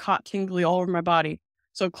feel like hot tingly all over my body.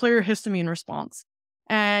 So clear histamine response.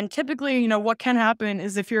 And typically, what can happen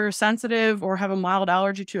is if you're sensitive or have a mild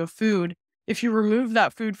allergy to a food, if you remove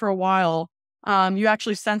that food for a while, you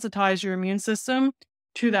actually sensitize your immune system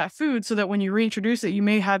to that food so that when you reintroduce it, you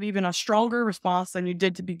may have even a stronger response than you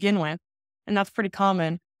did to begin with. And that's pretty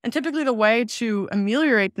common. And typically the way to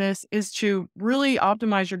ameliorate this is to really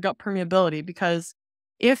optimize your gut permeability, because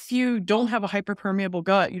if you don't have a hyperpermeable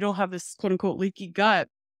gut, you don't have this quote unquote leaky gut,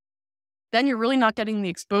 then you're really not getting the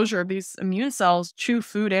exposure of these immune cells to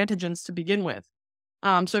food antigens to begin with.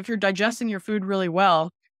 So if you're digesting your food really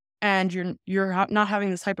well and you're not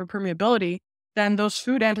having this hyperpermeability, then those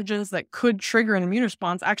food antigens that could trigger an immune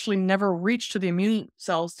response actually never reach to the immune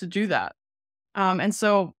cells to do that. And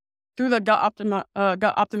so through the gut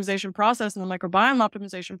optimization process and the microbiome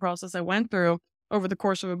optimization process I went through over the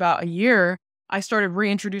course of about a year, I started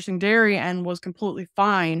reintroducing dairy and was completely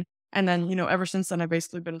fine. And then, ever since then, I've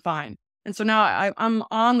basically been fine. And so now I'm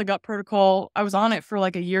on the gut protocol. I was on it for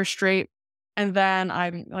like a year straight. And then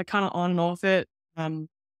I'm like kind of on and off it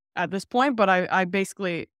at this point. But I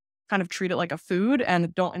basically kind of treat it like a food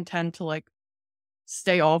and don't intend to like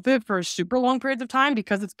stay off it for super long periods of time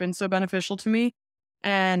because it's been so beneficial to me.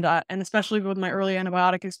 And especially with my early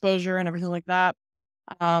antibiotic exposure and everything like that.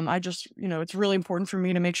 I just, it's really important for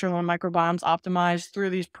me to make sure my microbiome's optimized through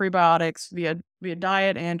these prebiotics via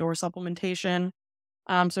diet and or supplementation.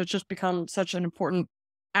 So it's just become such an important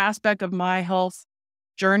aspect of my health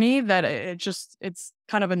journey that it's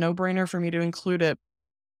kind of a no-brainer for me to include it.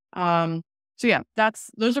 So yeah,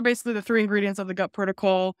 those are basically the 3 ingredients of the gut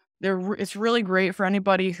protocol. It's really great for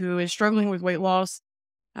anybody who is struggling with weight loss,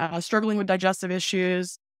 struggling with digestive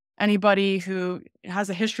issues, anybody who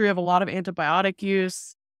has a history of a lot of antibiotic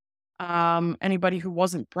use, anybody who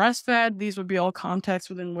wasn't breastfed. These would be all contexts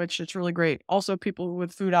within which it's really great. Also, people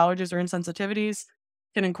with food allergies or insensitivities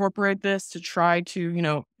can incorporate this to try to,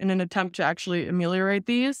 in an attempt to actually ameliorate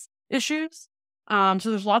these issues. So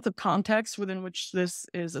there's lots of contexts within which this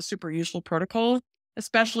is a super useful protocol,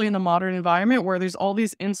 especially in the modern environment where there's all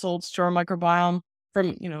these insults to our microbiome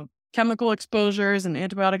from, chemical exposures and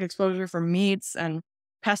antibiotic exposure from meats and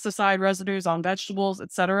pesticide residues on vegetables,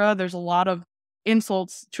 etc. There's a lot of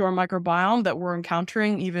insults to our microbiome that we're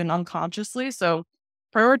encountering even unconsciously. So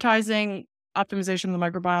prioritizing optimization of the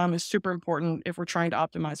microbiome is super important if we're trying to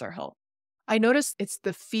optimize our health. I noticed it's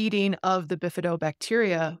the feeding of the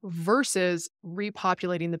bifidobacteria versus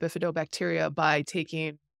repopulating the bifidobacteria by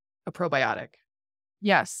taking a probiotic.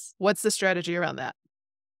 Yes. What's the strategy around that?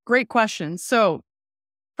 Great question. So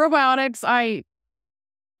probiotics,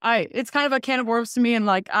 it's kind of a can of worms to me. And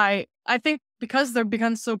I think because they've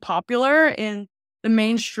become so popular in the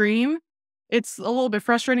mainstream, it's a little bit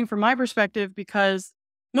frustrating from my perspective because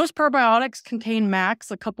most probiotics contain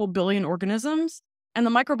max a couple billion organisms, and the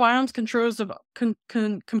microbiome is composed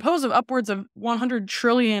of upwards of 100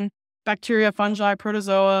 trillion bacteria, fungi,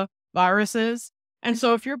 protozoa, viruses. And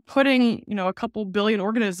so if you're putting, a couple billion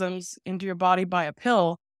organisms into your body by a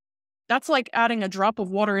pill, that's like adding a drop of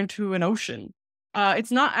water into an ocean.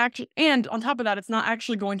 It's not actually, and on top of that, it's not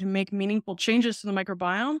actually going to make meaningful changes to the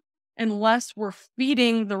microbiome unless we're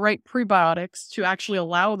feeding the right prebiotics to actually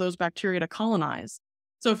allow those bacteria to colonize.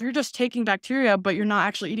 So if you're just taking bacteria, but you're not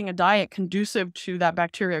actually eating a diet conducive to that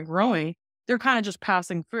bacteria growing, they're kind of just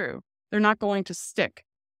passing through. They're not going to stick.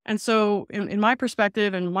 And so in my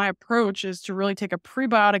perspective and my approach is to really take a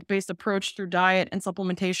prebiotic-based approach through diet and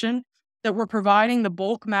supplementation, that we're providing the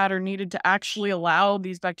bulk matter needed to actually allow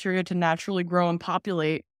these bacteria to naturally grow and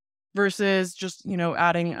populate versus just,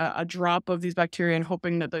 adding a drop of these bacteria and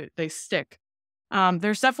hoping that they stick.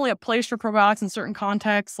 There's definitely a place for probiotics in certain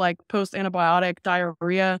contexts, like post-antibiotic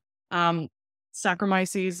diarrhea.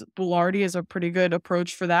 Saccharomyces boulardii is a pretty good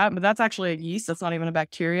approach for that, but that's actually a yeast. That's not even a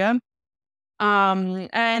bacteria.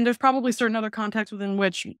 And there's probably certain other contexts within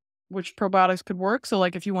which probiotics could work. So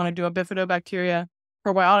like if you want to do a bifidobacteria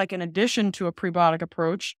probiotic in addition to a prebiotic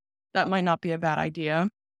approach, that might not be a bad idea.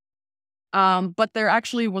 But there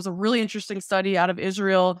actually was a really interesting study out of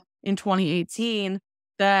Israel in 2018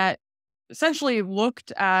 that essentially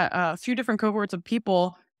looked at a few different cohorts of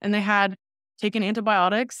people, and they had taken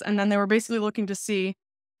antibiotics, and then they were basically looking to see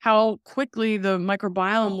how quickly the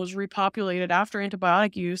microbiome was repopulated after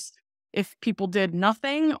antibiotic use if people did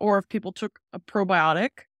nothing, or if people took a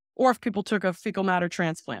probiotic, or if people took a fecal matter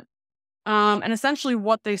transplant. And essentially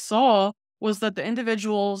what they saw was that the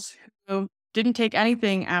individuals who didn't take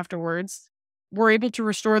anything afterwards were able to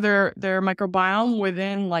restore their microbiome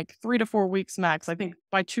within like 3 to 4 weeks max. I think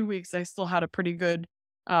by 2 weeks, they still had a pretty good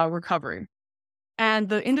recovery. And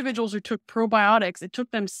the individuals who took probiotics, it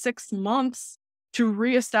took them 6 months to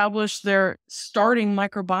reestablish their starting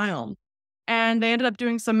microbiome. And they ended up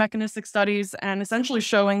doing some mechanistic studies and essentially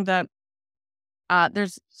showing that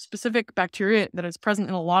there's specific bacteria that is present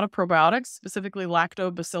in a lot of probiotics, specifically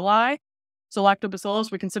lactobacilli. So lactobacillus,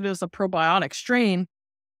 we consider this a probiotic strain.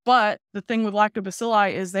 But the thing with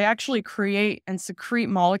lactobacilli is they actually create and secrete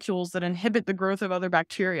molecules that inhibit the growth of other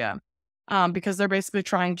bacteria because they're basically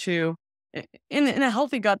trying to, in a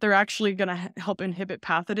healthy gut, they're actually going to help inhibit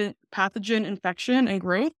pathogen infection and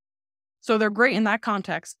growth. So they're great in that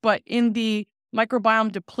context. But in the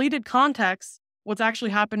microbiome depleted context, what's actually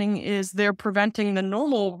happening is they're preventing the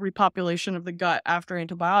normal repopulation of the gut after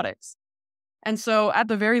antibiotics. And so at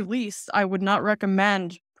the very least, I would not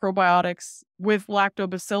recommend probiotics with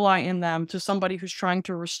lactobacilli in them to somebody who's trying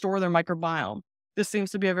to restore their microbiome. This seems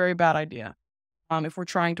to be a very bad idea if we're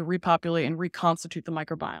trying to repopulate and reconstitute the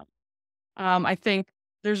microbiome. I think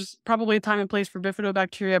there's probably a time and place for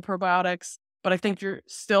bifidobacteria probiotics, but I think you're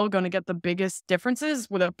still going to get the biggest differences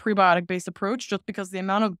with a prebiotic-based approach just because the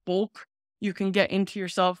amount of bulk you can get into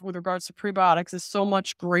yourself with regards to prebiotics is so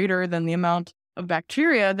much greater than the amount of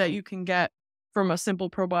bacteria that you can get from a simple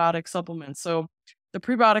probiotic supplement. So the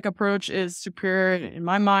prebiotic approach is superior in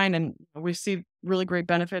my mind, and we see really great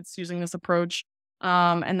benefits using this approach.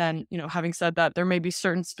 And then, having said that, there may be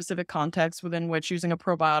certain specific contexts within which using a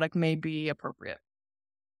probiotic may be appropriate.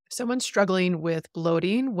 If someone's struggling with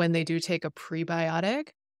bloating when they do take a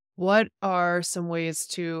prebiotic, what are some ways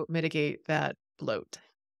to mitigate that bloat?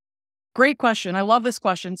 Great question. I love this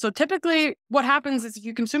question. So typically what happens is if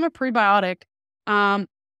you consume a prebiotic,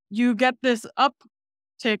 you get this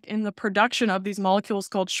uptick in the production of these molecules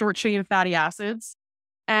called short chain fatty acids.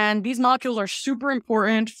 And these molecules are super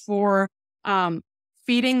important for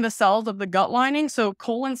feeding the cells of the gut lining. So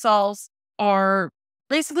colon cells are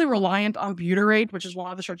basically reliant on butyrate, which is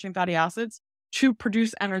one of the short chain fatty acids, to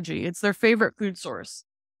produce energy. It's their favorite food source.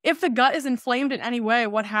 If the gut is inflamed in any way,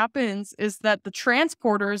 what happens is that the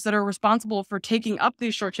transporters that are responsible for taking up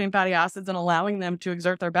these short chain fatty acids and allowing them to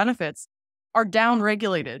exert their benefits are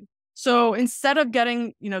down-regulated. So instead of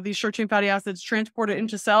getting, these short chain fatty acids transported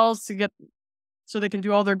into cells so they can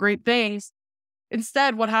do all their great things,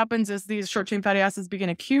 instead, what happens is these short chain fatty acids begin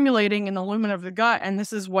accumulating in the lumen of the gut, and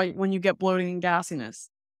this is when you get bloating and gassiness.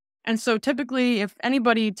 And so typically, if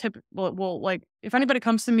anybody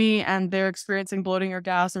comes to me and they're experiencing bloating or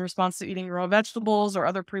gas in response to eating raw vegetables or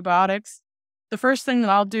other prebiotics, the first thing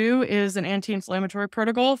that I'll do is an anti-inflammatory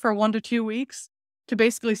protocol for 1 to 2 weeks to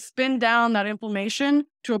basically spin down that inflammation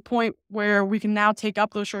to a point where we can now take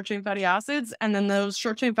up those short chain fatty acids, and then those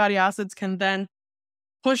short chain fatty acids can then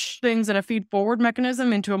push things in a feed-forward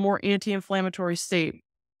mechanism into a more anti-inflammatory state.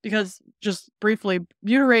 Because just briefly,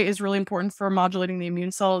 butyrate is really important for modulating the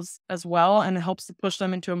immune cells as well, and it helps to push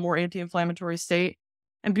them into a more anti-inflammatory state.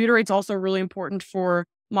 And butyrate is also really important for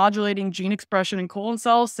modulating gene expression in colon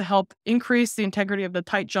cells to help increase the integrity of the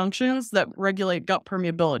tight junctions that regulate gut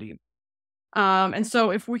permeability. And so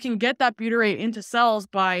if we can get that butyrate into cells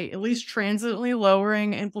by at least transiently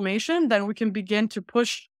lowering inflammation, then we can begin to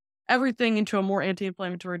push everything into a more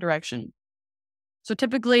anti-inflammatory direction. So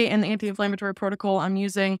typically in the anti-inflammatory protocol, I'm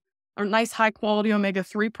using a nice high quality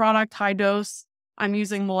omega-3 product, high dose. I'm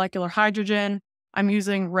using molecular hydrogen. I'm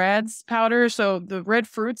using reds powder. So the red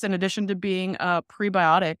fruits, in addition to being a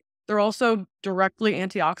prebiotic, they're also directly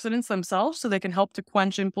antioxidants themselves. So they can help to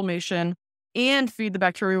quench inflammation and feed the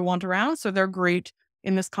bacteria we want around. So they're great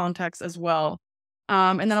in this context as well.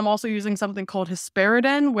 And then I'm also using something called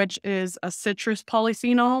hesperidin, which is a citrus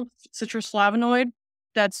polyphenol, citrus flavonoid,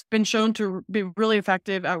 that's been shown to be really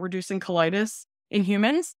effective at reducing colitis in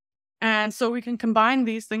humans. And so we can combine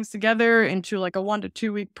these things together into like a 1 to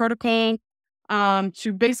 2 week protocol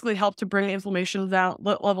to basically help to bring inflammation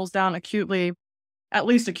levels down acutely, at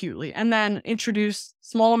least acutely, and then introduce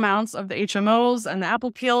small amounts of the HMOs and the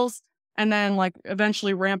apple peels, and then like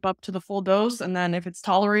eventually ramp up to the full dose. And then if it's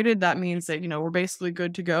tolerated, that means that, we're basically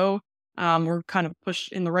good to go. We're kind of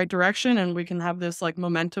pushed in the right direction, and we can have this like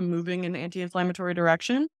momentum moving in the anti-inflammatory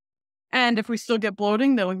direction. And if we still get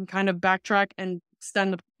bloating, then we can kind of backtrack and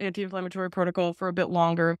extend the anti-inflammatory protocol for a bit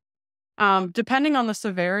longer. Depending on the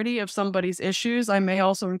severity of somebody's issues, I may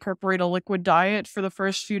also incorporate a liquid diet for the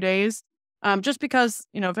first few days. Just because,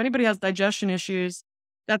 if anybody has digestion issues,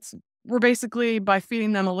 we're basically, by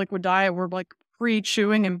feeding them a liquid diet, we're like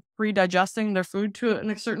pre-chewing and pre-digesting their food to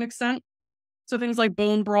a certain extent. So things like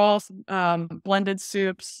bone broth, blended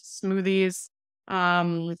soups, smoothies,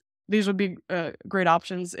 these would be great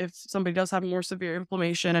options if somebody does have more severe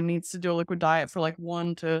inflammation and needs to do a liquid diet for like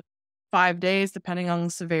 1 to 5 days, depending on the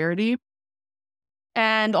severity.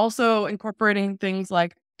 And also incorporating things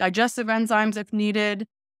like digestive enzymes if needed,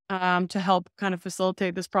 to help kind of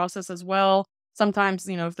facilitate this process as well. Sometimes,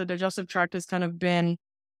 if the digestive tract has kind of been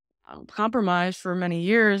compromised for many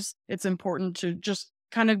years, it's important to just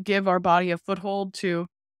kind of give our body a foothold to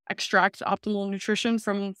extract optimal nutrition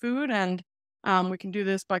from food. And we can do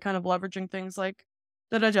this by kind of leveraging things like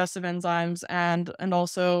the digestive enzymes and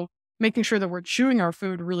also making sure that we're chewing our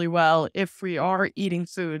food really well if we are eating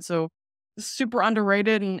food. So it's super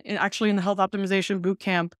underrated. And actually in the health optimization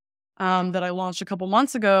bootcamp that I launched a couple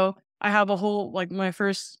months ago, I have a whole, my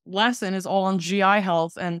first lesson is all on GI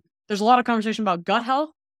health. And there's a lot of conversation about gut health,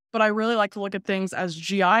 but I really like to look at things as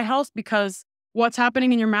GI health, because what's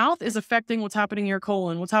happening in your mouth is affecting what's happening in your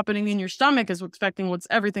colon. What's happening in your stomach is affecting what's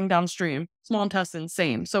everything downstream. Small intestine,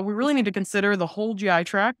 same. So we really need to consider the whole GI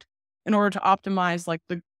tract in order to optimize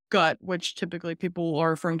the gut, which typically people are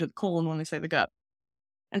referring to the colon when they say the gut.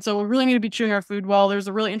 And so we really need to be chewing our food well. There's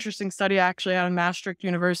a really interesting study actually out of Maastricht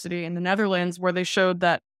University in the Netherlands where they showed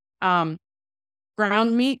that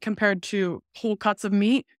ground meat compared to whole cuts of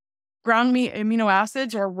meat, ground meat amino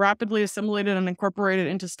acids are rapidly assimilated and incorporated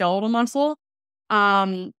into skeletal muscle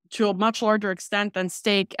to a much larger extent than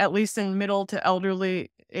steak, at least in middle to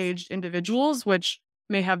elderly aged individuals, which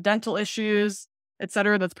may have dental issues,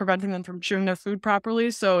 etc., that's preventing them from chewing their food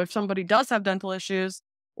properly. So if somebody does have dental issues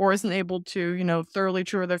or isn't able to, thoroughly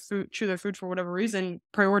chew their food for whatever reason,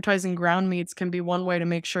 prioritizing ground meats can be one way to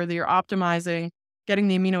make sure that you're optimizing getting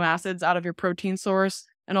the amino acids out of your protein source,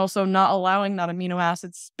 and also not allowing that amino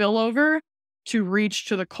acid spillover to reach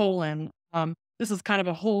to the colon. This is kind of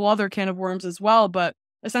a whole other can of worms as well, but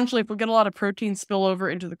essentially, if we get a lot of protein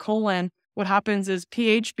spillover into the colon, what happens is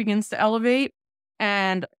pH begins to elevate,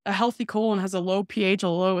 and a healthy colon has a low pH, a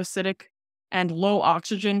low acidic, and low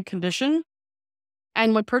oxygen condition.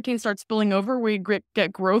 And when protein starts spilling over, we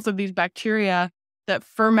get growth of these bacteria that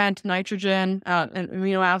ferment nitrogen and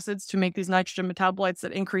amino acids to make these nitrogen metabolites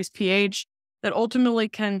that increase pH, that ultimately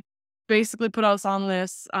can basically put us on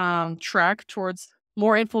this track towards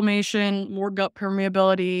more inflammation, more gut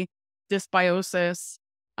permeability, dysbiosis.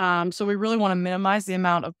 So we really want to minimize the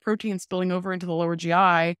amount of protein spilling over into the lower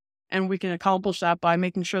GI. And we can accomplish that by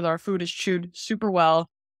making sure that our food is chewed super well.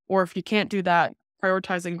 Or if you can't do that,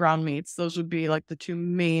 prioritizing ground meats. Those would be like the two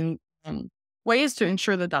main ways to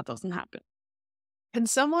ensure that that doesn't happen. Can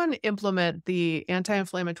someone implement the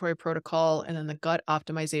anti-inflammatory protocol and then the gut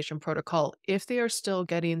optimization protocol if they are still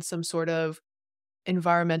getting some sort of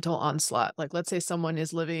environmental onslaught? Like, let's say someone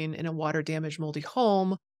is living in a water damaged, moldy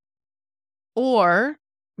home, or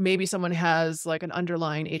maybe someone has like an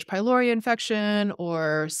underlying H. pylori infection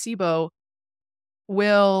or SIBO.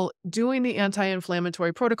 Will doing the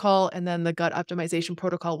anti-inflammatory protocol and then the gut optimization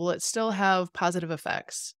protocol, will it still have positive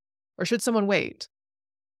effects? Or should someone wait?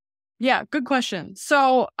 Yeah, good question.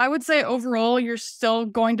 So I would say overall, you're still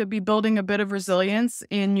going to be building a bit of resilience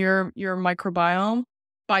in your microbiome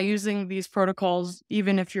by using these protocols,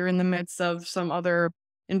 even if you're in the midst of some other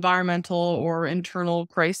environmental or internal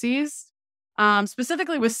crises.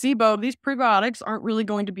 Specifically with SIBO, these prebiotics aren't really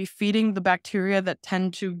going to be feeding the bacteria that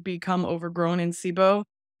tend to become overgrown in SIBO.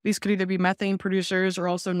 These could either be methane producers or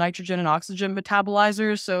also nitrogen and oxygen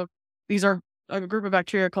metabolizers. So these are a group of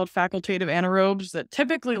bacteria called facultative anaerobes that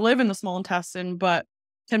typically live in the small intestine, but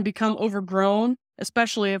can become overgrown,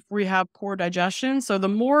 especially if we have poor digestion. So the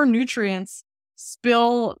more nutrients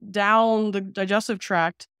spill down the digestive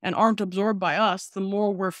tract and aren't absorbed by us, the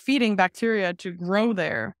more we're feeding bacteria to grow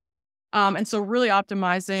there. And so really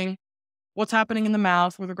optimizing what's happening in the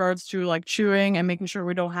mouth with regards to like chewing and making sure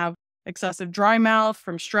we don't have excessive dry mouth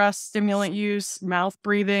from stress, stimulant use, mouth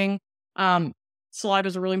breathing. Um, Saliva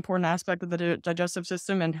is a really important aspect of the digestive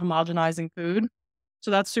system and homogenizing food.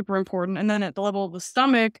 So that's super important. And then at the level of the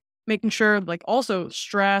stomach, making sure like also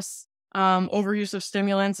stress, overuse of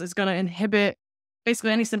stimulants is going to inhibit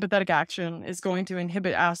basically any sympathetic action is going to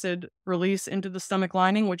inhibit acid release into the stomach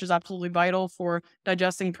lining, which is absolutely vital for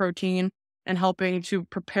digesting protein and helping to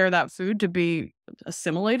prepare that food to be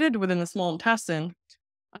assimilated within the small intestine.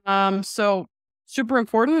 So super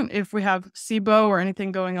important if we have SIBO or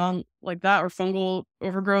anything going on like that, or fungal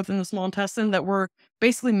overgrowth in the small intestine, that we're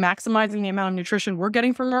basically maximizing the amount of nutrition we're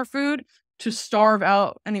getting from our food to starve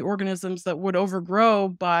out any organisms that would overgrow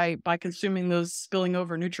by consuming those spilling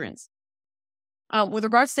over nutrients. With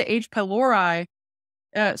regards to H. pylori,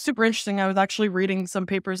 super interesting. I was actually reading some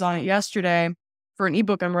papers on it yesterday for an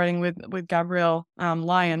ebook I'm writing with Gabrielle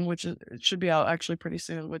Lyon, which it should be out actually pretty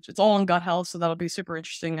soon. Which it's all on gut health, so that'll be super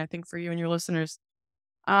interesting, I think, for you and your listeners.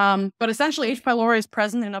 But essentially, H. pylori is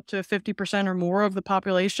present in up to 50% or more of the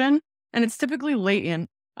population, and it's typically latent,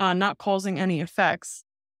 not causing any effects.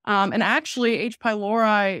 And actually, H.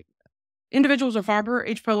 pylori individuals with harbor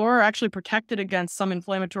H. pylori are actually protected against some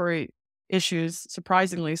inflammatory issues,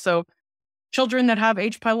 surprisingly. So children that have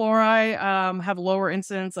H. pylori have lower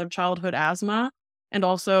incidence of childhood asthma and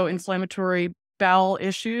also inflammatory bowel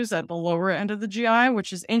issues at the lower end of the GI,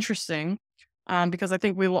 which is interesting because I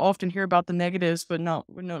think we will often hear about the negatives, but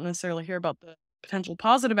we don't necessarily hear about the potential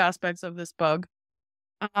positive aspects of this bug.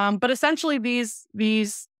 But essentially,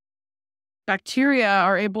 these bacteria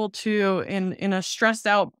are able to, in a stressed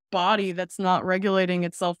out body that's not regulating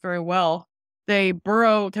itself very well, they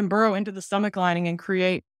can burrow into the stomach lining and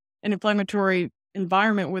create an inflammatory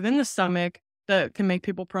environment within the stomach that can make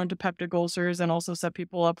people prone to peptic ulcers and also set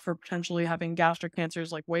people up for potentially having gastric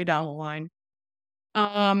cancers like way down the line.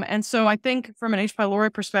 And so I think from an H.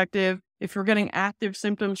 pylori perspective, if you're getting active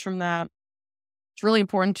symptoms from that, it's really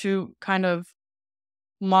important to kind of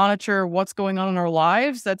monitor what's going on in our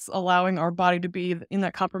lives that's allowing our body to be in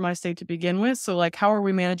that compromised state to begin with. So like, how are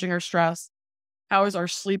we managing our stress? How is our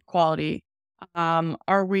sleep quality?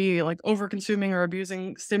 Are we like over consuming or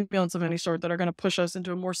abusing stimulants of any sort that are going to push us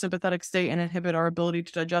into a more sympathetic state and inhibit our ability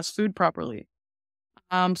to digest food properly?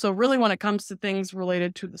 So really when it comes to things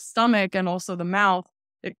related to the stomach and also the mouth,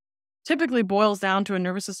 it typically boils down to a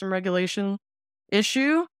nervous system regulation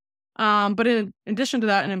issue. But in addition to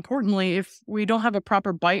that, and importantly, if we don't have a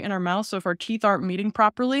proper bite in our mouth, so if our teeth aren't meeting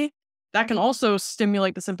properly, that can also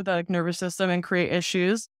stimulate the sympathetic nervous system and create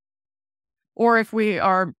issues. Or if we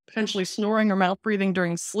are potentially snoring or mouth breathing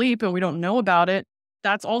during sleep and we don't know about it,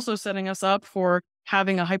 that's also setting us up for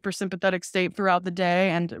having a hypersympathetic state throughout the day,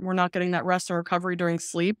 and we're not getting that rest or recovery during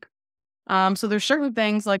sleep. So there's certain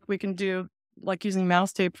things like we can do, like using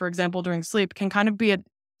mouse tape, for example, during sleep can kind of be a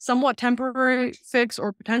somewhat temporary fix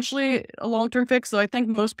or potentially a long-term fix. So I think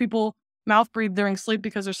most people mouth breathe during sleep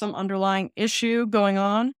because there's some underlying issue going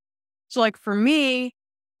on. So like for me,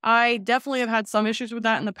 I definitely have had some issues with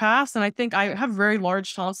that in the past. And I think I have very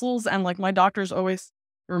large tonsils, and like my doctors always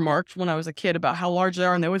remarked when I was a kid about how large they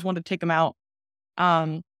are, and they always wanted to take them out.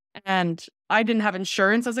 Um, and I didn't have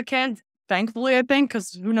insurance as a kid, thankfully, I think,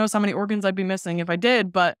 because who knows how many organs I'd be missing if I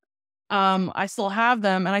did. But I still have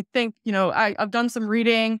them. And I think, I've done some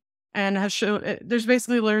reading and has shown there's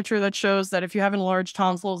basically literature that shows that if you have enlarged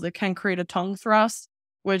tonsils, it can create a tongue thrust,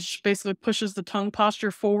 which basically pushes the tongue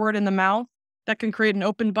posture forward in the mouth. That can create an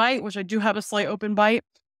open bite, which I do have a slight open bite.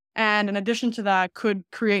 And in addition to that, could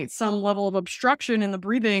create some level of obstruction in the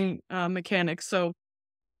breathing mechanics. So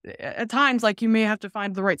at times, like, you may have to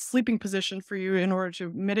find the right sleeping position for you in order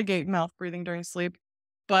to mitigate mouth breathing during sleep.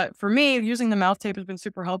 But for me, using the mouth tape has been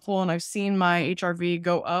super helpful, and I've seen my HRV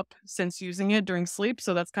go up since using it during sleep.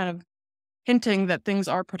 So that's kind of hinting that things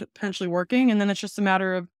are potentially working. And then it's just a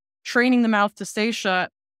matter of training the mouth to stay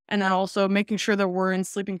shut, and then also making sure that we're in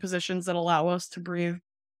sleeping positions that allow us to breathe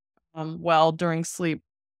well during sleep.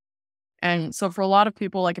 And so for a lot of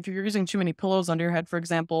people, like if you're using too many pillows under your head, for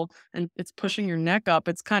example, and it's pushing your neck up,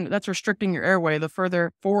 it's kind of that's restricting your airway the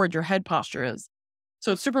further forward your head posture is.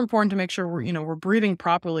 So it's super important to make sure we're breathing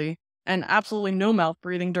properly, and absolutely no mouth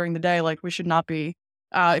breathing during the day. Like we should not be.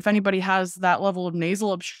 If anybody has that level of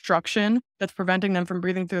nasal obstruction that's preventing them from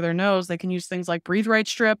breathing through their nose, they can use things like breathe right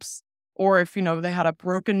strips. Or if they had a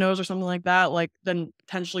broken nose or something like that, like then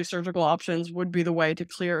potentially surgical options would be the way to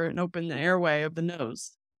clear and open the airway of the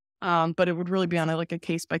nose. But it would really be on like a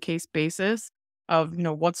case by case basis of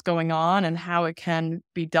what's going on and how it can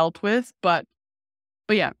be dealt with. But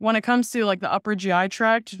yeah, when it comes to like the upper GI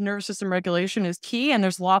tract, nervous system regulation is key, and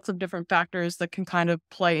there's lots of different factors that can kind of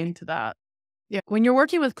play into that. Yeah. When you're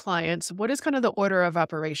working with clients, what is kind of the order of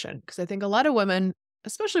operation? Because I think a lot of women,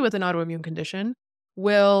 especially with an autoimmune condition,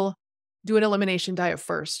 will do an elimination diet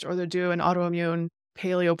first, or they'll do an autoimmune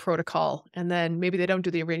paleo protocol. And then maybe they don't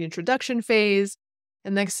do the reintroduction phase.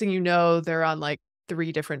 And next thing you know, they're on like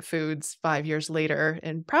 3 different foods 5 years later,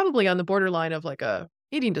 and probably on the borderline of like a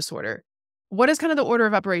eating disorder. What is kind of the order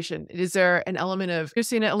of operation? Is there an element of you're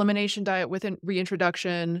seeing an elimination diet with a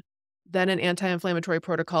reintroduction, then an anti-inflammatory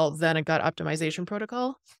protocol, then a gut optimization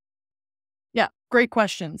protocol? Yeah, great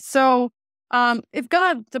question. So, it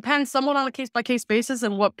gonna depend somewhat on a case by case basis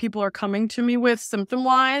and what people are coming to me with symptom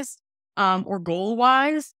wise, or goal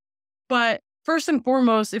wise. But first and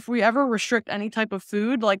foremost, if we ever restrict any type of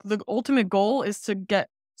food, like the ultimate goal is to get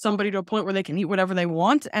somebody to a point where they can eat whatever they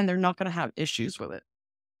want and they're not going to have issues with it.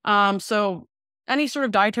 So any sort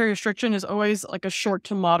of dietary restriction is always like a short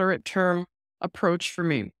to moderate term approach for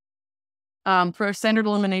me. For a standard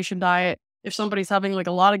elimination diet, if somebody's having like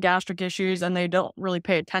a lot of gastric issues and they don't really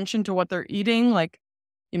pay attention to what they're eating, like,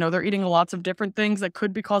 they're eating lots of different things that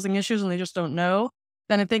could be causing issues and they just don't know,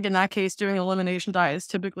 then I think in that case, doing an elimination diet is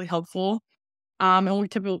typically helpful. And we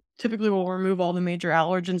typically will remove all the major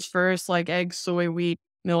allergens first, like eggs, soy, wheat,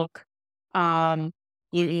 milk, um,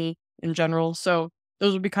 gluten in general. So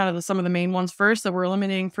those would be kind of some of the main ones first that we're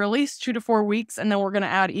eliminating for at least 2 to 4 weeks. And then we're going to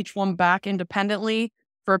add each one back independently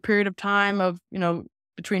for a period of time of,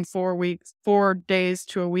 between 4 weeks, 4 days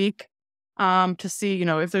to a week, to see,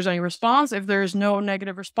 if there's any response. If there's no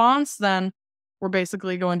negative response, then we're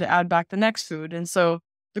basically going to add back the next food. And so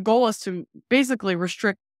the goal is to basically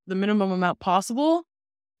restrict the minimum amount possible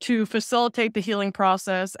to facilitate the healing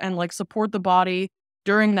process and like support the body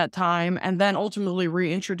during that time, and then ultimately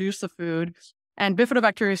reintroduce the food. And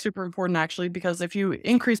bifidobacteria is super important actually, because if you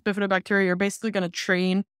increase bifidobacteria, you're basically going to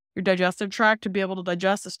train your digestive tract to be able to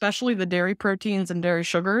digest, especially the dairy proteins and dairy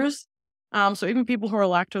sugars. So even people who are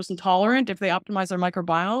lactose intolerant, if they optimize their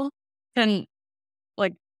microbiome, can,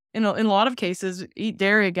 like, in a lot of cases, eat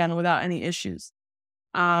dairy again without any issues.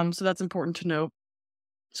 So that's important to note.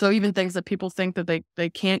 So even things that people think that they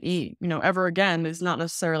can't eat, ever again is not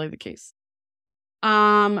necessarily the case.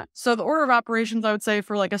 So the order of operations, I would say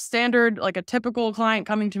for like a standard, like a typical client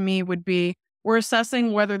coming to me would be, we're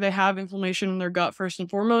assessing whether they have inflammation in their gut first and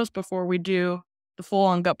foremost before we do the full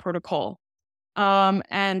on gut protocol.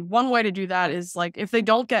 And one way to do that is like if they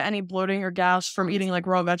don't get any bloating or gas from eating like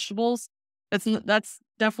raw vegetables, that's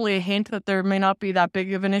definitely a hint that there may not be that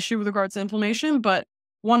big of an issue with regards to inflammation. But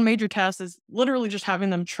one major test is literally just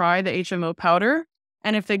having them try the HMO powder.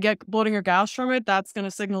 And if they get bloating or gas from it, that's going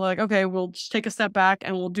to signal like, okay, we'll just take a step back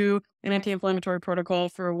and we'll do an anti-inflammatory protocol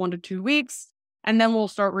for 1 to 2 weeks. And then we'll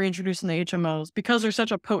start reintroducing the HMOs because they're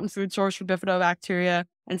such a potent food source for bifidobacteria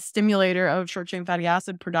and stimulator of short chain fatty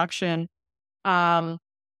acid production,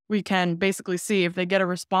 we can basically see if they get a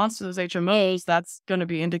response to those HMOs, that's going to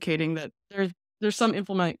be indicating that there's some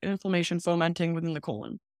inflammation fomenting within the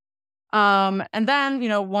colon. And then,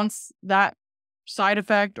 once that side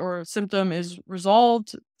effect or symptom is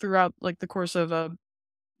resolved throughout like the course of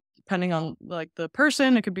depending on like the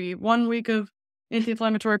person, it could be 1 week of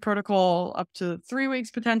anti-inflammatory protocol up to 3 weeks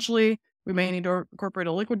potentially. We may need to incorporate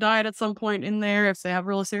a liquid diet at some point in there if they have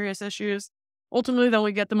really serious issues. Ultimately, then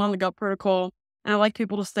we get them on the gut protocol. And I like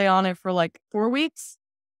people to stay on it for like 4 weeks,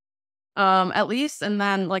 at least. And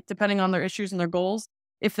then like, depending on their issues and their goals,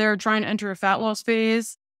 if they're trying to enter a fat loss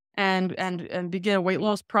phase and begin a weight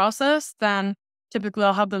loss process, then typically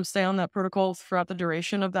I'll have them stay on that protocol throughout the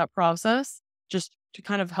duration of that process, just to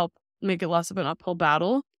kind of help make it less of an uphill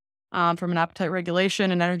battle, from an appetite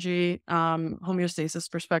regulation and energy,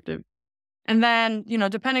 homeostasis perspective. And then,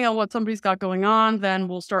 depending on what somebody's got going on, then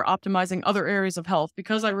we'll start optimizing other areas of health,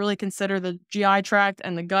 because I really consider the GI tract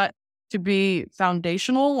and the gut to be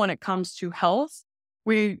foundational when it comes to health.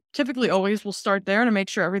 We typically always will start there to make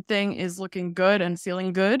sure everything is looking good and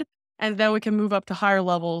feeling good. And then we can move up to higher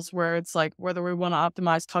levels where it's like whether we want to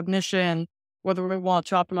optimize cognition, whether we want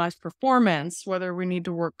to optimize performance, whether we need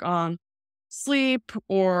to work on sleep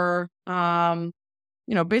or,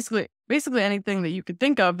 basically anything that you could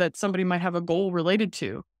think of that somebody might have a goal related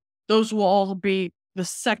to. Those will all be the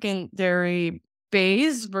secondary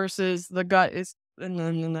phase versus the gut is, and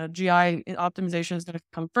then the GI optimization is going to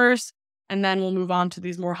come first. And then we'll move on to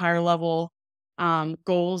these more higher level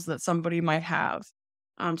goals that somebody might have.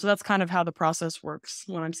 So that's kind of how the process works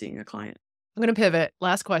when I'm seeing a client. I'm going to pivot.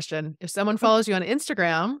 Last question. If someone follows you on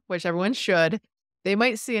Instagram, which everyone should, they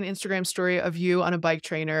might see an Instagram story of you on a bike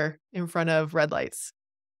trainer in front of red lights.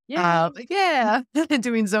 Yeah.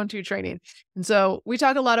 Doing zone 2 training. And so we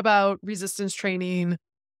talk a lot about resistance training,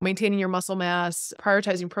 maintaining your muscle mass,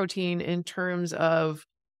 prioritizing protein in terms of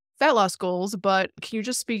fat loss goals. But can you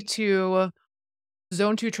just speak to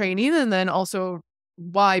zone 2 training and then also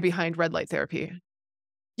why behind red light therapy?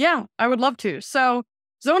 Yeah, I would love to. So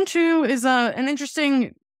zone 2 is an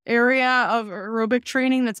interesting area of aerobic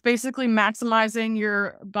training that's basically maximizing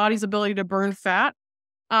your body's ability to burn fat.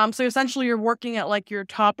 So essentially you're working at like your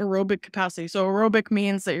top aerobic capacity. So aerobic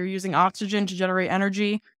means that you're using oxygen to generate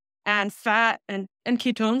energy, and fat and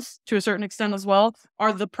ketones to a certain extent as well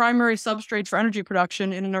are the primary substrates for energy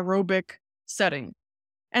production in an aerobic setting.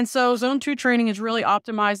 And so zone 2 training is really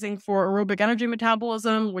optimizing for aerobic energy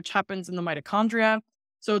metabolism, which happens in the mitochondria.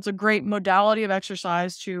 So it's a great modality of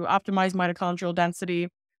exercise to optimize mitochondrial density,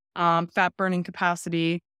 fat burning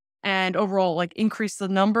capacity, and overall like increase the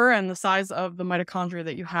number and the size of the mitochondria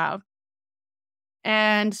that you have.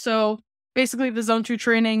 And so basically the zone 2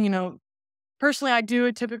 training, personally I do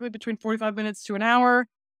it typically between 45 minutes to an hour.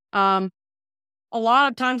 A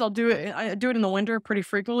lot of times I do it in the winter pretty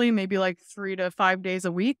frequently, maybe like 3 to 5 days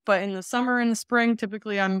a week. But in the summer and the spring,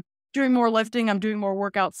 typically I'm doing more lifting. I'm doing more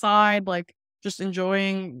work outside, like just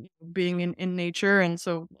enjoying being in nature. And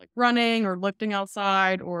so like running or lifting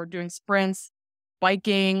outside or doing sprints,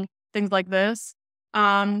 biking, things like this.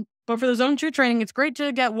 But for the zone 2 training, it's great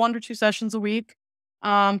to get 1 to 2 sessions a week,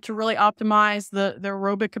 to really optimize the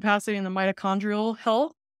aerobic capacity and the mitochondrial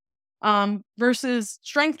health. Versus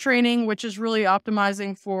strength training, which is really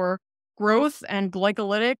optimizing for growth and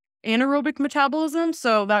glycolytic anaerobic metabolism.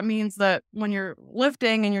 So that means that when you're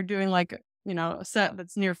lifting and you're doing like, a set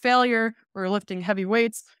that's near failure or you're lifting heavy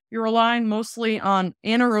weights, you're relying mostly on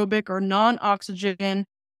anaerobic or non-oxygen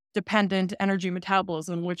dependent energy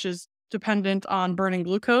metabolism, which is dependent on burning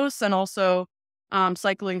glucose and also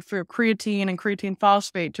cycling through creatine and creatine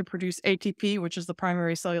phosphate to produce ATP, which is the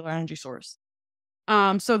primary cellular energy source.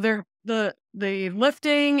 So the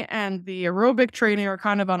lifting and the aerobic training are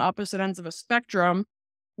kind of on opposite ends of a spectrum,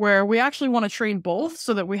 where we actually want to train both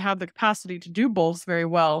so that we have the capacity to do both very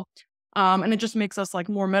well. And it just makes us like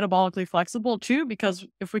more metabolically flexible too, because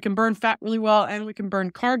if we can burn fat really well and we can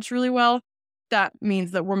burn carbs really well, that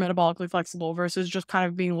means that we're metabolically flexible versus just kind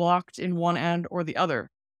of being locked in one end or the other.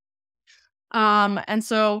 And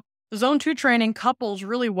so the zone 2 training couples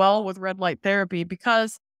really well with red light therapy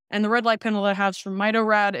and the red light panel that I have from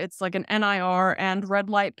MitoRad, it's like an NIR and red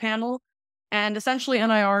light panel. And essentially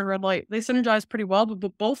NIR and red light, they synergize pretty well,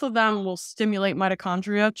 but both of them will stimulate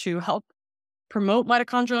mitochondria to help promote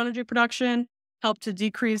mitochondrial energy production, help to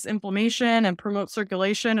decrease inflammation and promote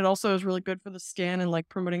circulation. It also is really good for the skin and like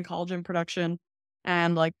promoting collagen production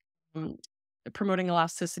and like promoting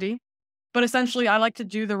elasticity. But essentially, I like to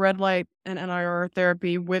do the red light and NIR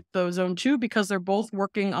therapy with the zone 2 because they're both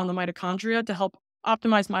working on the mitochondria to help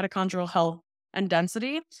optimize mitochondrial health and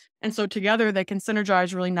density. And so together they can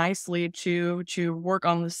synergize really nicely to work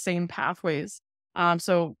on the same pathways.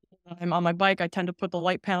 So when I'm on my bike, I tend to put the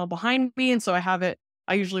light panel behind me. And so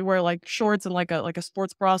I usually wear like shorts and like a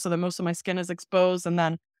sports bra so that most of my skin is exposed. And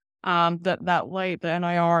then that light, the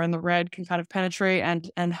NIR and the red can kind of penetrate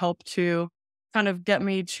and help to kind of get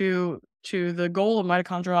me to the goal of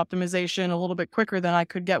mitochondrial optimization a little bit quicker than I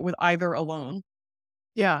could get with either alone.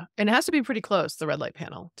 Yeah. And it has to be pretty close, the red light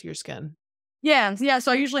panel, to your skin. Yeah, yeah.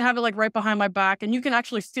 So I usually have it like right behind my back, and you can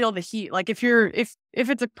actually feel the heat. Like if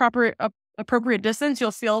it's a proper appropriate distance,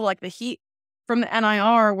 you'll feel like the heat from the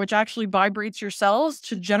NIR, which actually vibrates your cells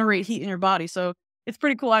to generate heat in your body. So it's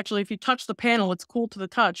pretty cool actually. If you touch the panel, it's cool to the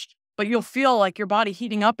touch, but you'll feel like your body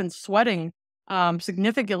heating up and sweating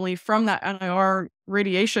significantly from that NIR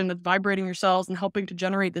radiation that's vibrating your cells and helping to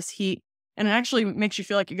generate this heat. And it actually makes you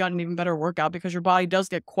feel like you got an even better workout because your body does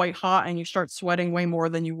get quite hot and you start sweating way more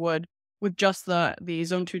than you would with just the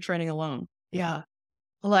zone 2 training alone. Yeah.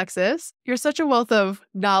 Alexis, you're such a wealth of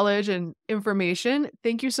knowledge and information.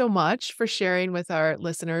 Thank you so much for sharing with our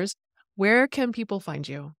listeners. Where can people find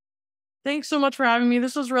you? Thanks so much for having me.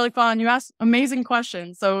 This was really fun. You asked amazing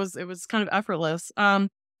questions, so it was kind of effortless.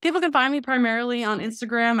 People can find me primarily on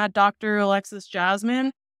Instagram at Dr. Alexis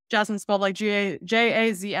Jasmine. Jasmine spelled like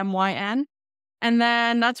Jazmyn. And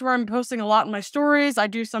then that's where I'm posting a lot in my stories. I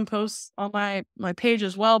do some posts on my page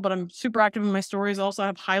as well, but I'm super active in my stories. I also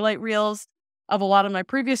have highlight reels of a lot of my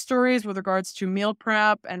previous stories with regards to meal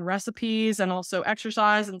prep and recipes and also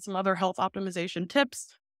exercise and some other health optimization tips.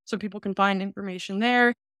 So people can find information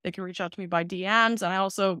there. They can reach out to me by DMs. And I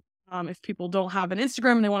also, if people don't have an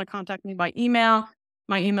Instagram and they want to contact me by email,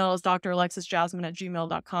 my email is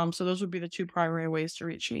dralexisjasmine@gmail.com. So those would be the two primary ways to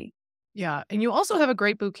reach me. Yeah. And you also have a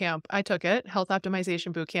great boot camp. I took it, Health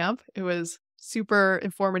Optimization Boot Camp. It was super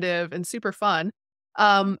informative and super fun.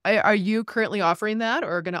 Are you currently offering that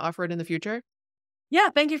or going to offer it in the future? Yeah,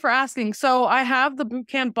 thank you for asking. So I have the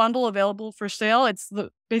bootcamp bundle available for sale. It's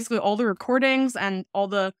basically all the recordings and all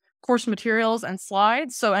the course materials and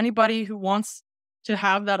slides. So anybody who wants to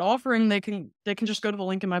have that offering, they can just go to the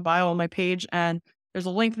link in my bio on my page, and there's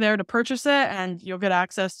a link there to purchase it, and you'll get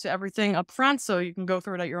access to everything up front, so you can go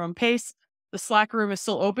through it at your own pace. The Slack room is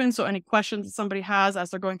still open, so any questions that somebody has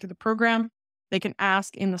as they're going through the program, they can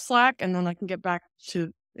ask in the Slack, and then I can get back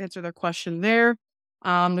to answer their question there.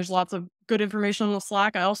 There's lots of good information on the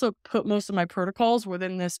Slack. I also put most of my protocols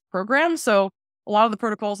within this program. So a lot of the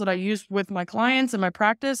protocols that I use with my clients in my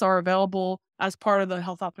practice are available as part of the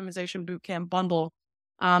Health Optimization Bootcamp bundle.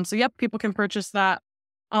 So yep, people can purchase that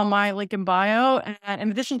on my link in bio. And in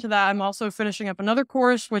addition to that, I'm also finishing up another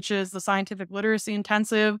course, which is the Scientific Literacy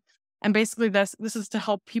Intensive. And basically this is to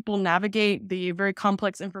help people navigate the very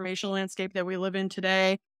complex information landscape that we live in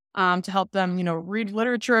today. To help them, read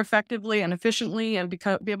literature effectively and efficiently and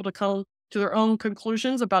be able to come to their own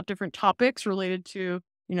conclusions about different topics related to,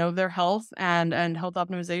 their health and health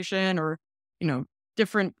optimization or,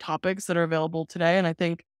 different topics that are available today. And I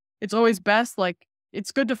think it's always best, like,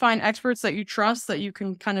 it's good to find experts that you trust that you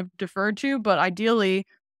can kind of defer to, but ideally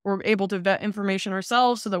we're able to vet information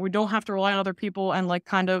ourselves so that we don't have to rely on other people and like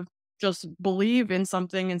kind of just believe in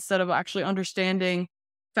something instead of actually understanding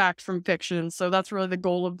fact from fiction. So that's really the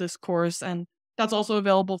goal of this course. And that's also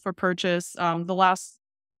available for purchase. The last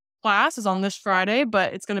class is on this Friday,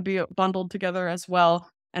 but it's going to be bundled together as well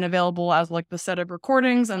and available as like the set of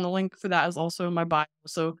recordings. And the link for that is also in my bio.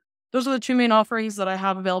 So those are the two main offerings that I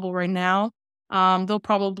have available right now. There'll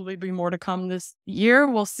probably be more to come this year.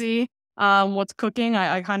 We'll see what's cooking.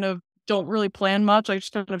 I kind of don't really plan much. I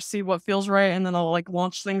just kind of see what feels right. And then I'll like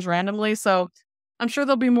launch things randomly. So I'm sure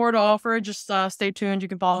there'll be more to offer. Just stay tuned. You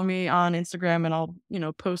can follow me on Instagram and I'll,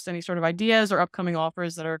 post any sort of ideas or upcoming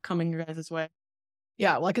offers that are coming your guys' way.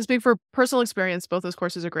 Yeah, well, I can speak for personal experience. Both those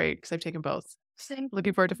courses are great because I've taken both. Same.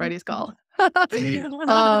 Looking forward to Friday's call.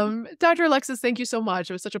 Dr. Alexis, thank you so much.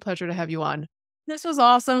 It was such a pleasure to have you on. This was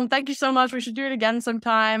awesome. Thank you so much. We should do it again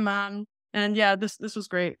sometime. And yeah, this was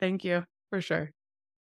great. Thank you. For sure.